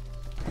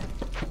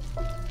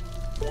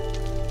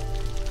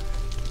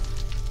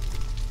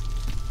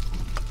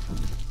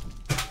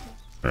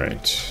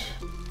 Alright.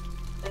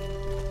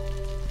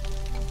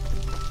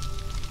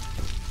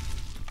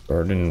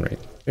 Garden right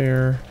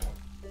there.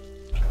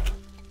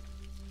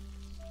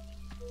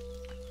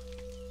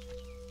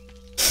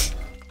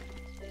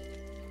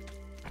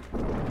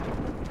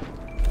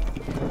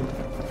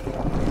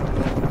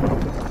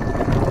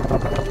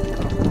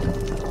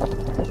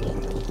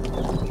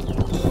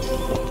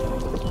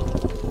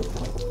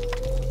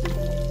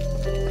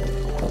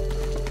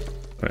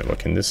 Alright, what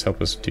can this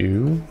help us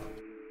do?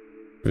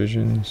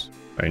 Provisions.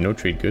 Alright, no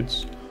trade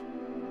goods.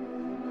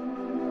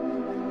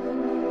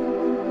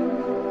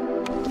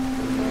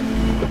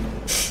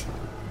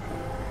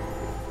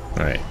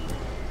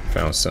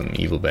 Some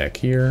evil back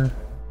here.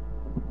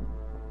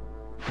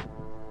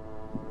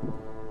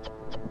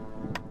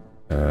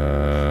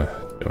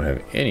 Don't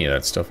have any of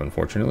that stuff,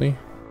 unfortunately.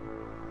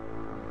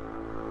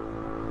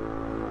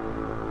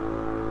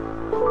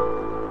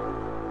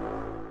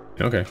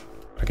 Okay,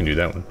 I can do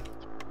that one.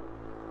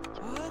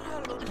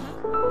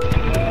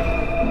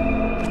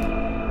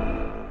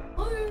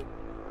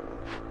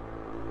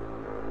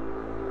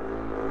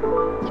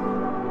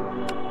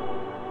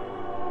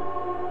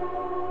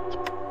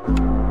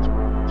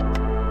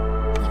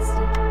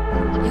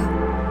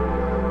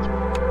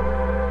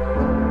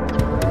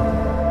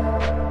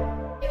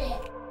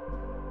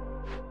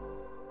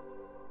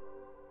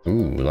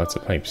 Ooh, lots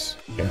of pipes.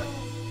 Yeah.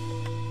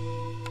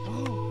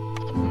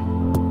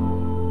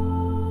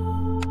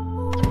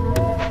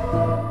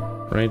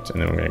 Right,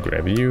 and then we're gonna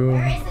grab you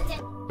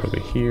over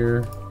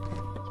here.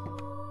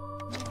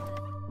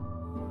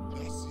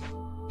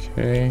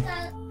 Okay.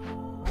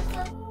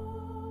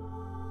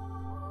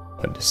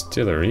 A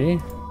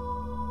distillery.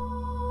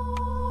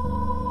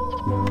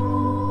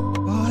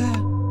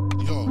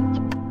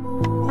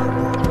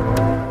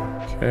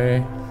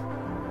 Okay.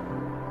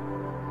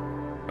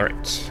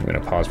 Alright, I'm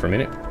gonna pause for a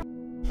minute.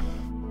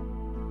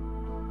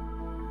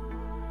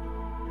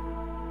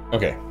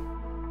 Okay.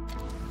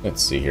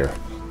 Let's see here.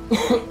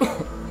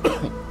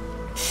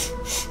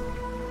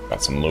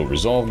 Got some low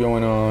resolve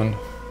going on.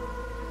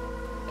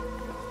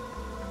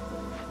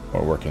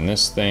 We're working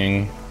this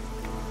thing.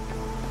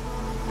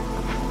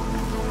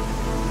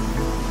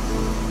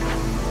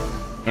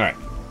 Alright.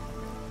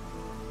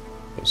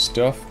 So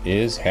stuff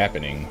is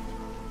happening.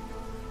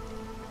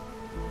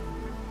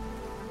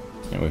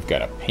 And we've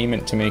got a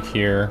payment to make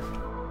here.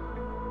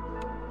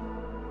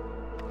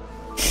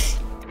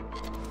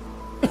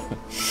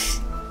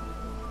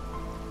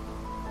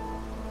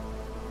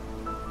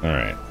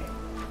 Alright.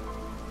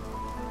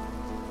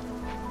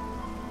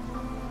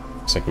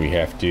 Looks like we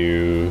have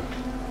to...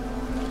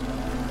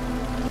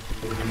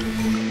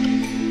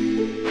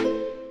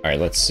 Alright,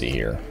 let's see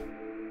here.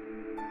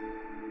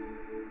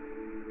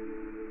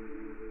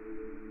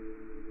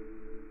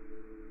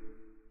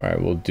 Alright,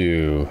 we'll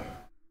do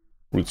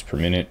roots per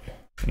minute.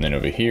 And then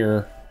over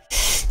here,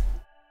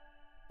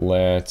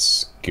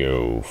 let's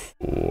go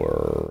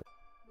for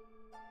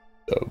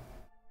the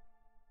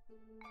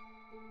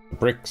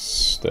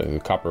bricks, the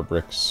copper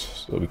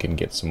bricks, so we can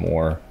get some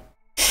more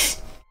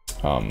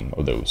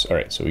of those. All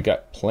right, so we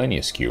got plenty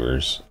of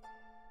skewers.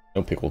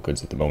 No pickle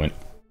goods at the moment.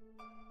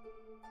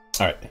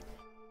 All right, and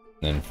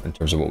then in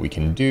terms of what we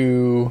can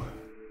do,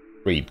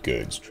 trade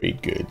goods,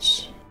 trade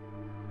goods.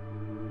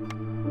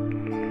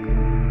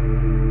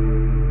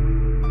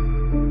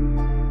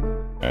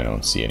 I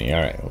don't see any.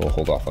 All right, we'll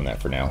hold off on that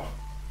for now.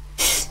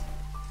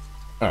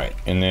 All right,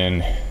 and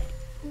then,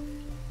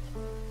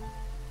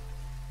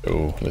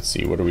 so let's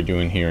see, what are we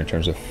doing here in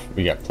terms of,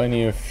 we got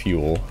plenty of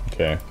fuel,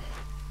 okay.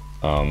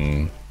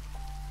 All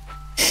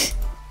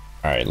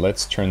right,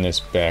 let's turn this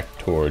back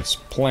towards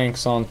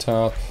planks on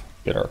top,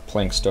 get our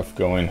plank stuff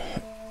going.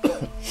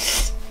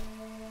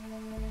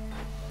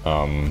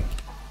 All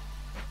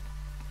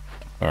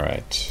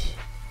right.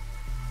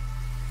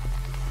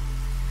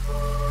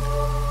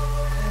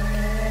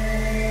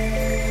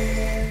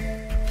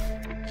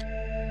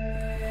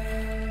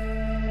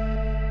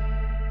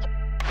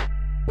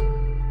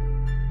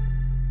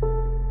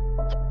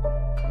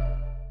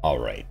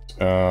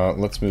 Alright,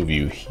 let's move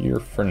you here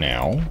for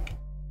now.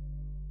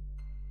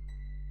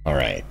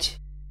 Alright.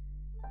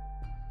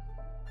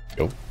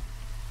 Go.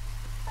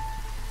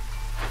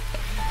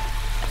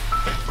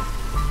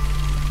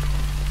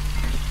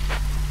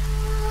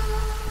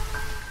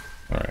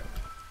 Alright.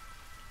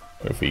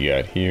 What have we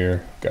got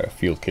here? Got a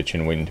field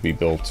kitchen waiting to be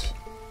built.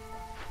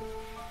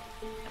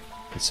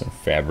 Get some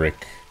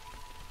fabric.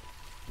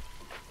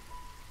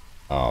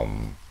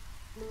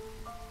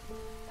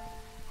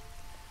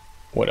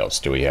 What else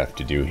do we have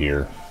to do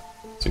here?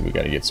 So we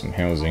got to get some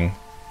housing.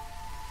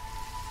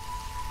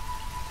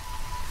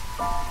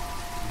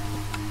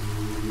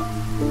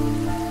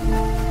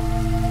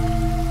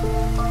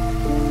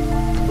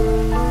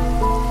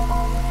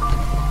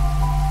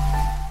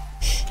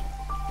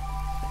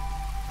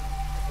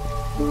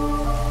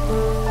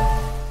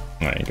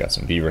 Alright, you got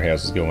some beaver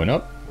houses going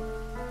up.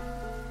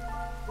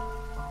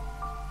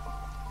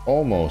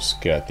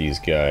 Almost got these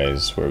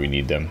guys where we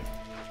need them.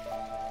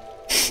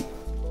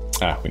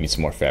 Ah, we need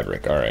some more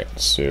fabric. Alright,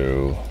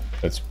 so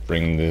let's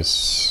bring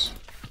this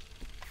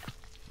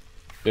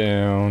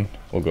down.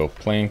 We'll go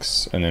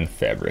planks and then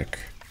fabric.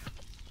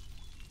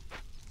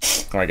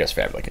 Or I guess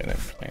fabric and then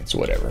plants,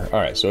 whatever.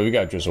 Alright, so we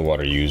got drizzle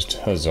water used.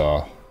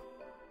 Huzzah.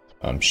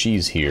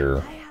 She's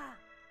here.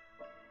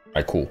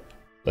 Alright, cool.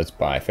 Let's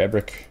buy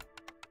fabric.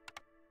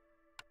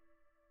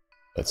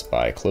 Let's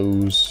buy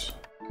clothes.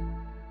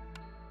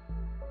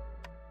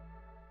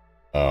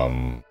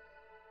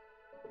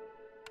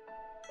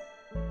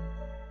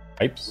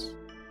 Pipes.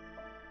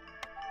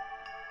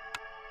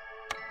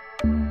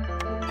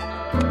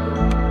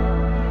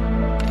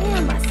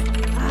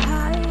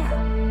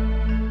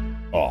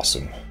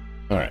 Awesome.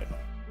 All right.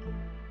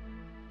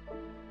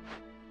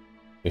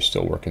 They're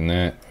still working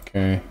that.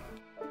 Okay.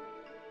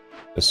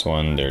 This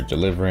one, they're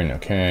delivering.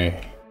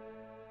 Okay.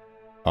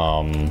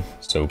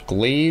 So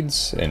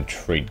glades and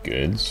trade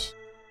goods.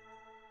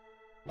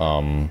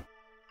 And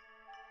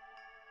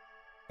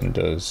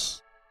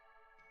does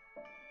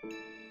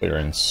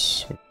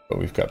clearance, but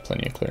we've got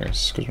plenty of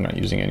clearance because we're not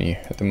using any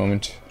at the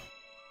moment.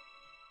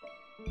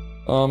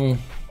 Well,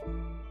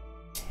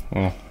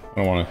 I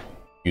don't want to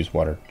use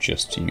water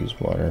just to use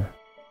water.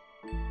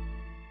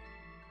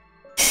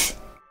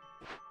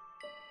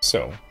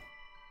 So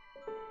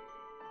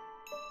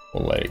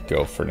we'll let it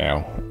go for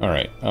now. All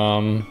right. I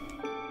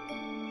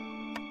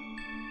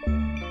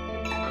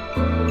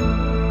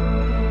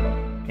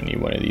need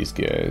one of these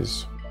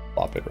guys.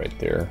 Plop it right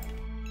there.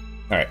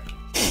 All right.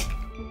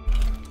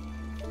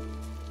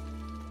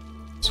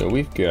 So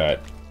we've got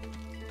a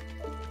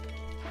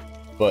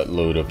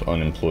buttload of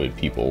unemployed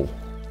people.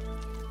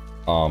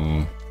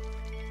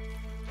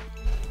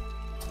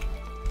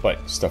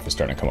 But stuff is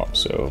starting to come up,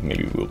 so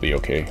maybe we'll be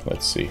okay.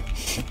 Let's see.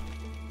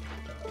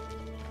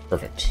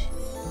 Perfect.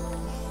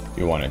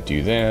 You want to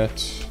do that.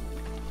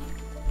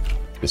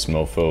 This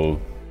mofo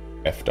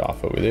effed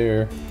off over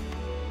there.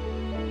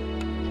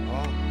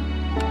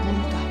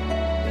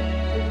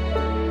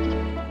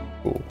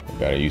 Cool. We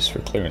got a use for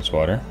clearance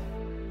water.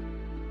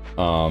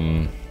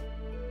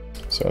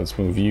 So let's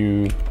move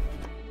you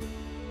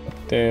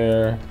up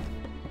there.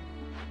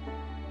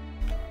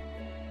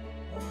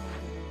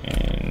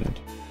 And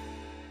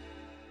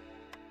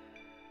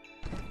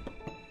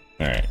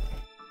alright.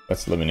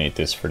 Let's eliminate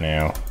this for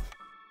now.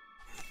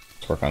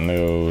 Let's work on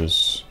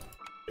those.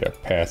 Get a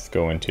path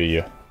going to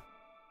you.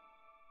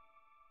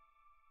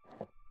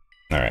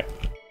 Alright.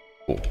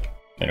 Cool.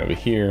 And over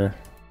here.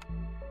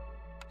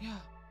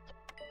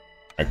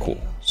 Alright,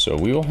 cool. So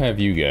we will have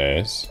you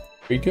guys.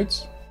 Trade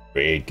goods?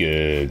 Trade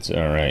goods.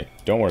 Alright.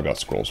 Don't worry about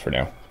scrolls for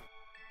now.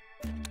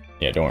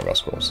 Yeah, don't worry about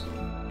scrolls.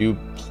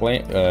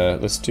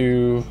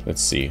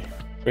 Let's see.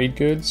 Trade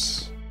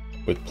goods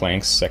with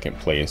planks, second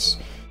place.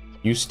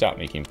 You stop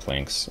making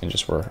planks and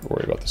just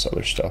worry about this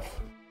other stuff.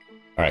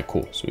 Alright,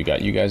 cool. So we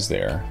got you guys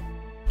there.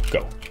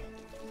 Go.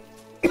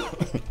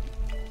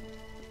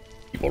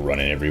 People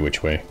running every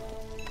which way.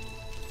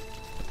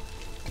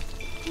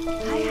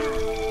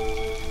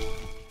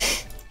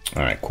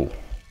 Alright, cool.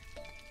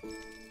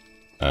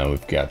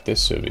 We've got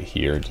this over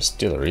here,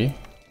 distillery.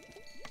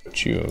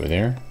 Put you over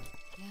there.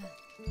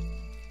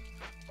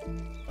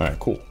 Alright,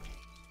 cool.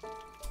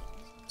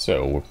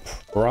 So we're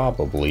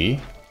probably...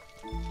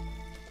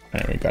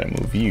 Alright, we gotta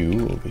move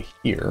you over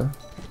here.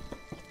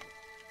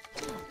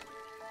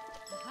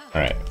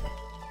 Alright.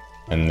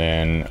 And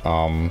then,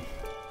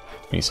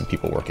 we need some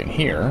people working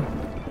here.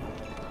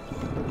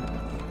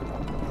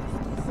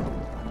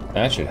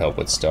 That should help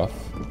with stuff.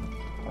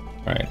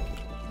 Alright.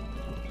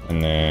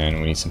 And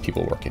then we need some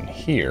people working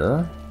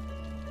here.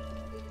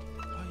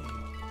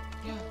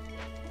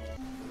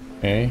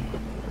 Okay.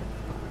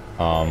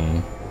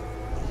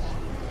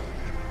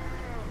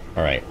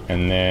 Alright,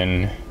 and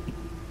then...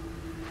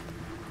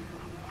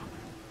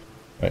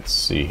 Let's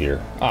see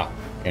here. Ah,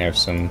 we can have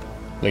some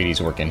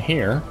ladies working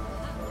here.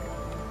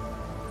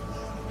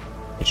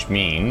 Which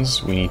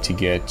means we need to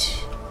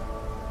get...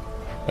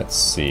 Let's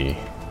see.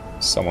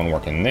 Someone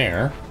working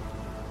there.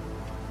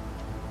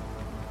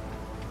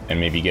 And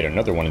maybe get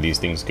another one of these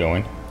things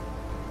going.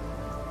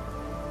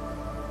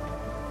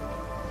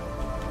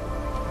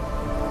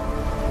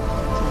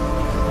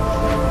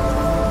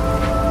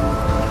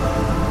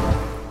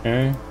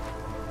 Okay.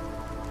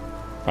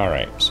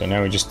 Alright, so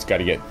now we just got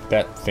to get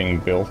that thing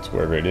built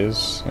wherever it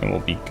is, and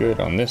we'll be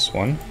good on this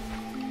one.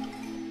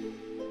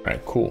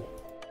 Alright, cool.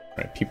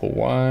 Alright,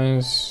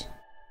 people-wise,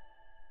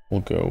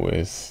 we'll go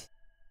with...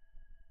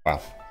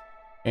 Wow.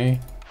 Okay.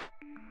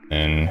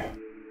 And...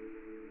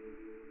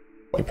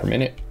 Play per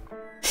minute.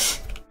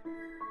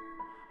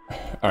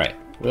 Alright,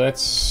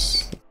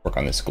 let's work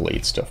on this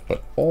glade stuff,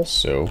 but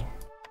also...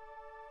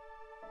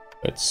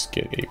 Let's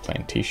get a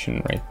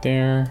plantation right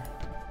there.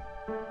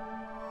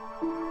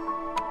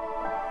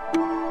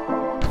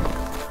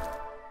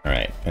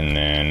 Alright, and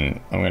then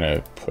I'm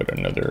gonna put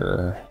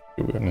another...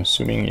 I'm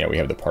assuming, yeah, we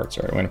have the parts.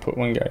 Alright, I'm gonna put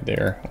one guy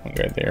there, one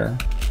guy there.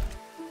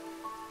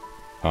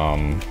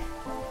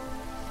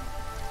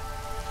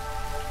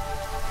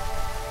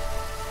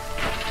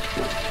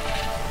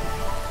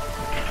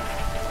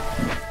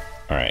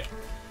 Alright,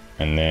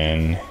 and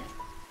then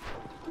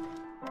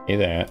pay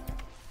that.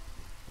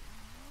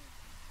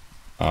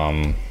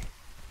 I'm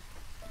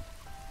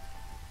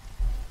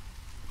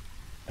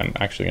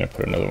actually gonna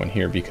put another one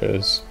here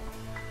because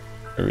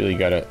I really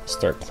gotta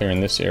start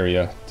clearing this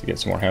area to get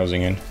some more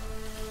housing in.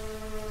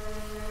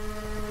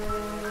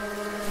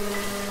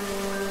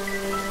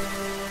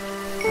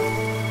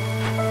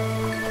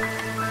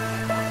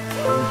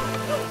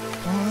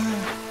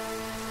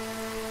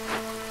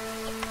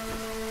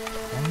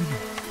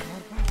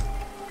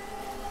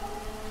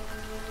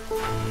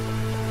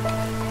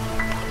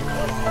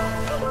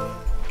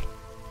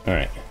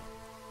 Alright.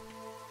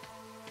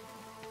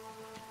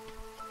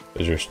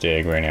 Those are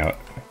staggering out.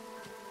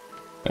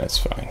 That's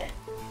fine.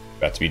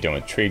 About to be done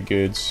with trade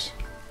goods.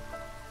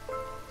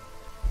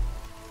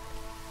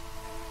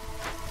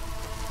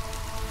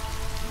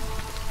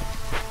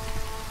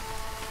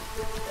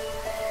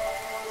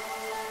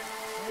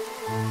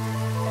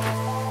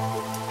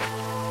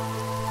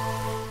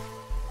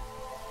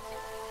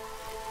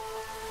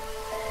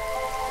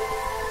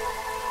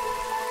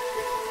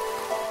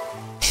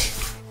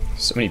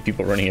 So many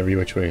people running every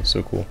which way,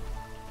 so cool.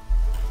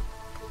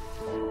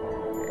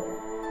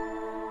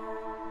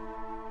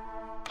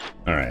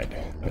 Alright,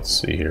 let's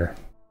see here.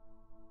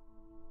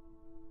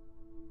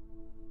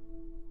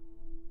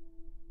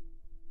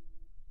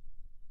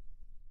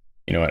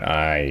 You know what,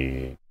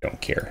 I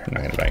don't care. I'm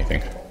not gonna buy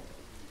anything.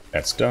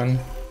 That's done.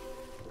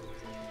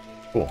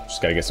 Cool,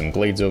 just gotta get some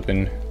glades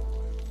open,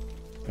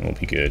 and we'll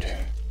be good.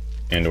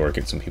 And or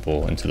get some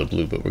people into the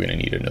blue, but we're gonna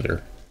need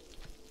another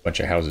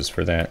bunch of houses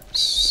for that.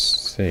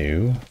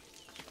 So...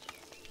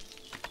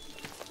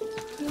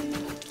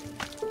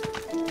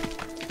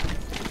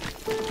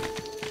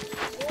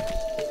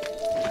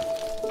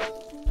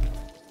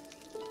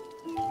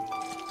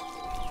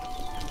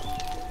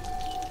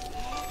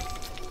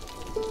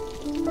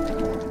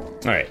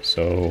 Alright,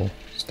 so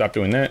stop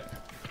doing that.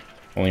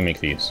 Only make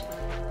these.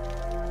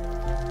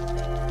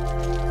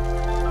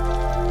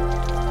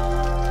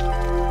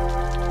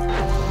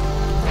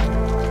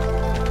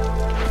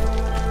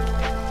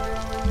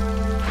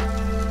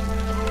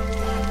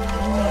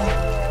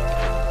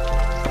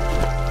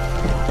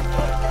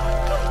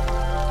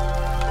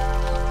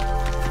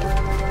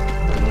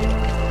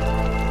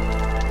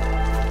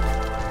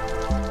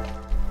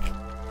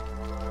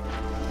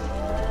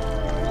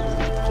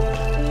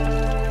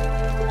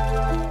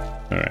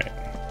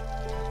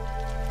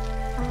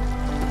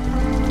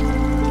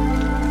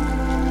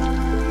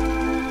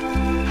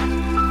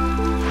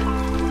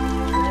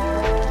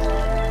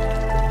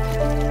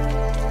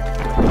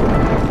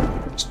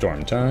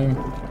 Storm time.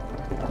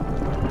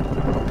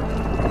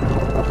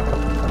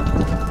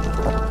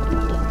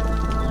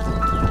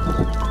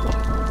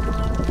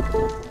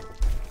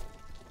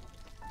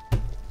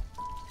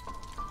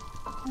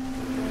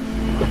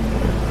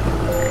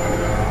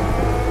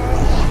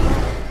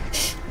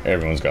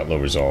 Everyone's got low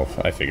resolve,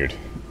 I figured.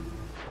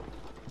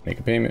 Make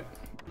a payment.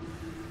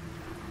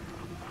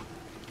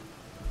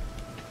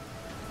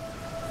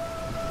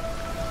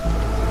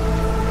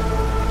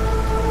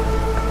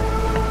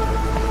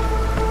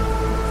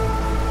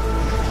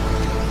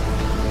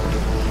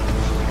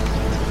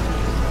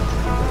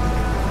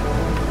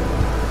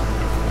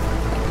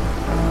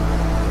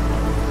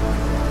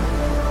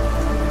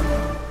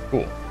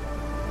 Cool.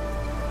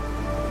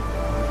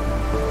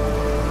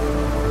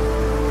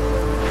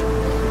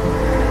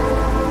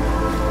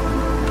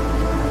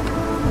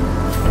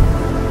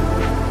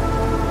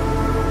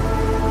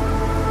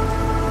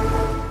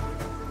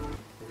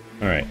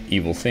 Alright,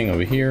 evil thing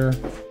over here.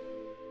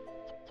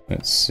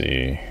 Let's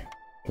see.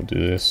 We'll do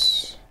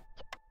this.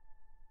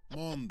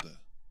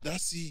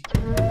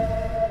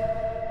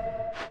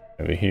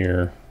 Over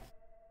here.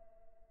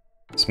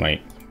 This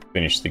might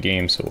finish the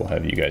game, so we'll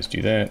have you guys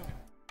do that.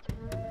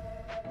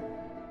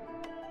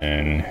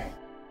 And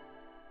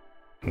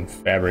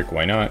fabric,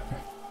 why not?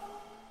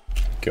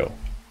 Go.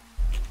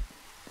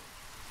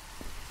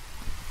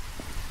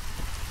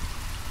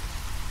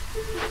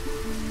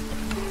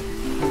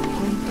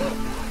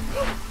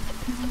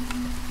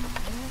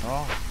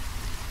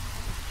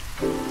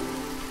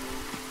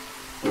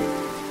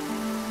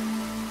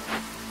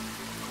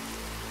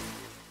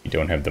 You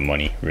don't have the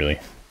money, really.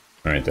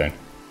 All right then.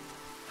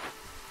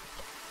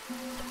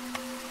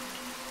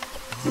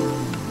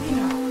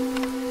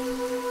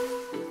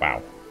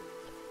 Wow.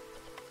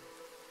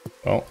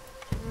 Well.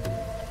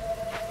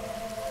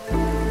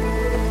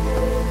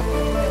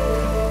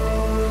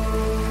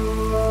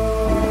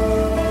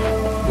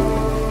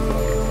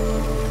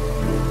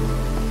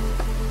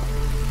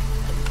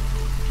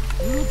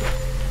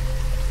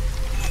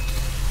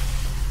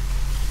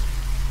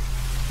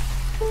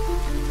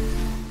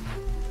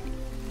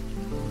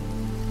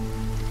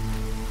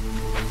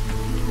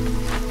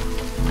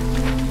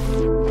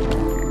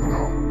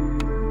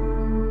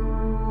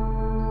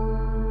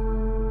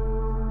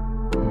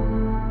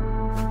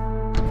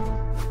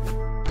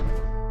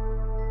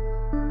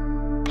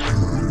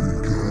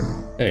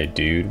 Hey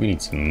dude, we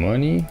need some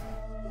money.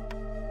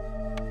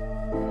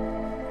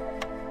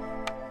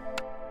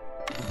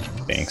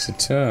 Thanks a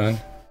ton.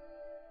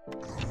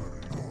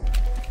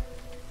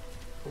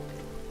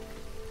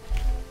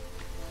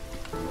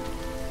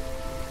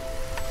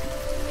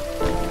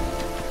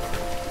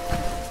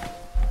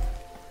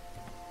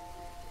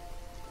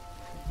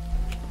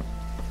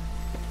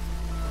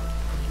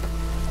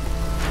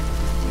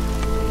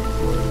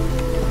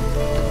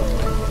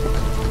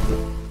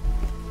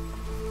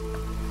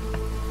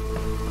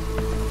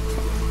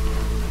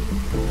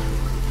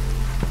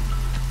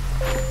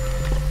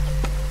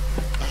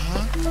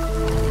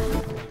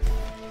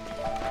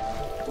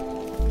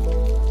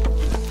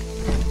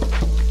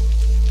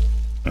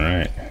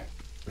 Alright,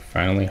 we're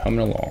finally humming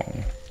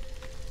along.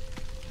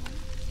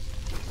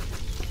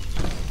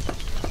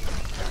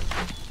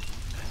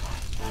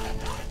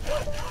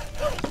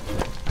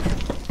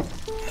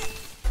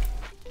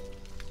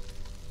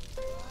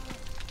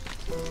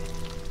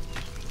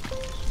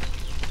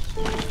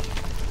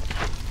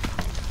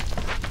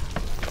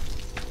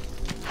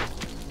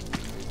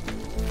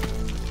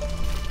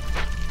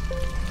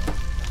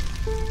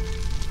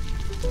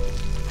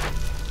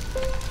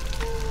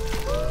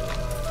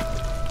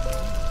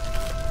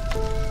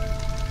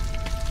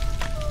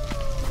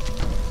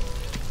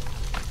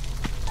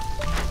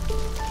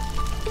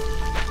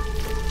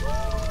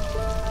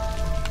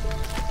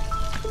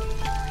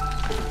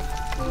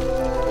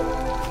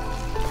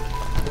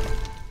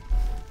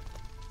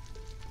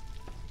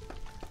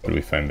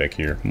 find back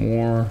here?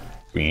 More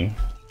green.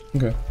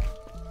 Okay.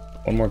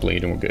 One more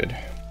glade and we're good.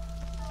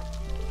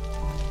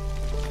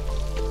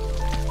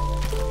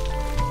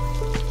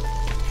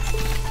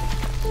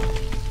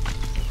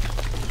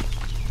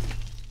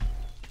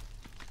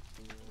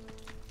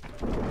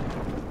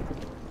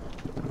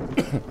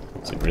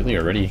 Is it really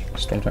already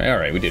storm time?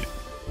 Alright, we did it.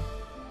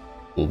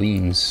 Cool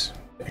beans.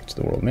 Back to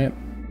the world map.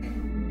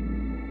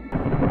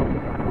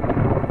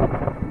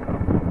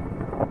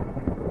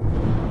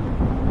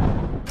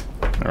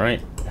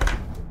 Alright.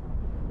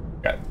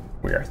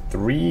 We are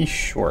 3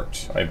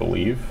 short, I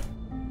believe.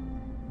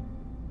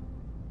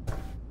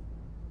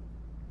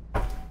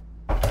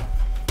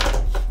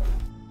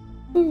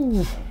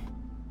 Ooh.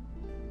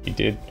 We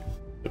did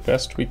the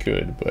best we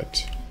could,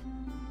 but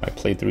my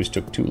playthroughs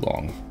took too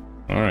long.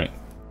 Alright,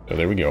 so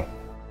there we go.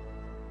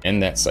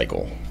 End that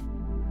cycle.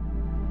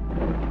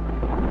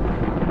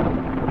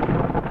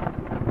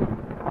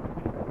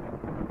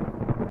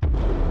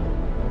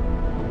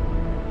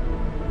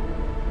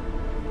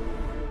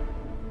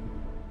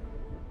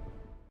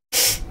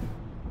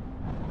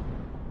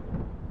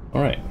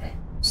 Alright,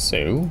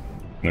 so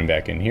coming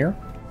back in here.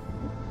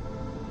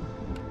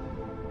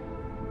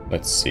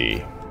 Let's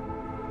see.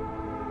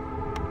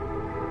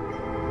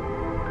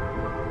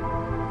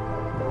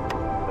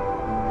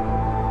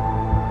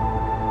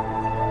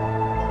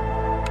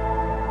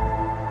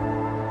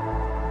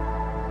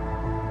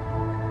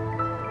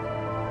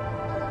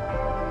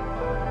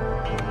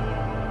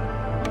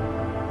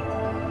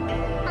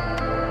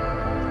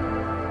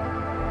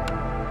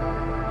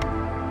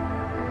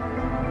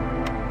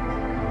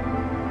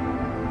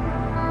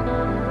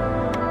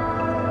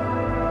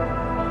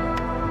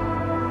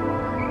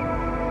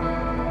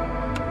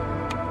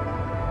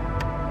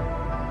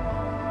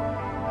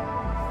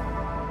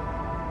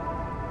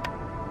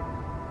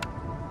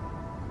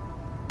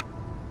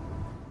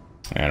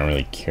 I don't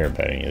really care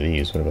about any of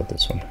these. What about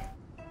this one?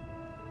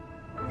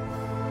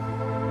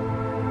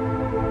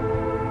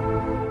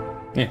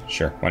 Yeah,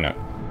 sure. Why not?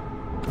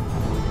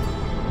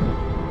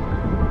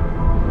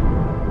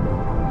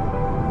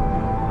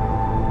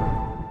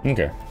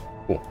 Okay,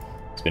 cool.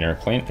 It's been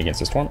Eric playing Against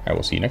the Storm. I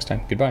will see you next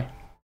time. Goodbye.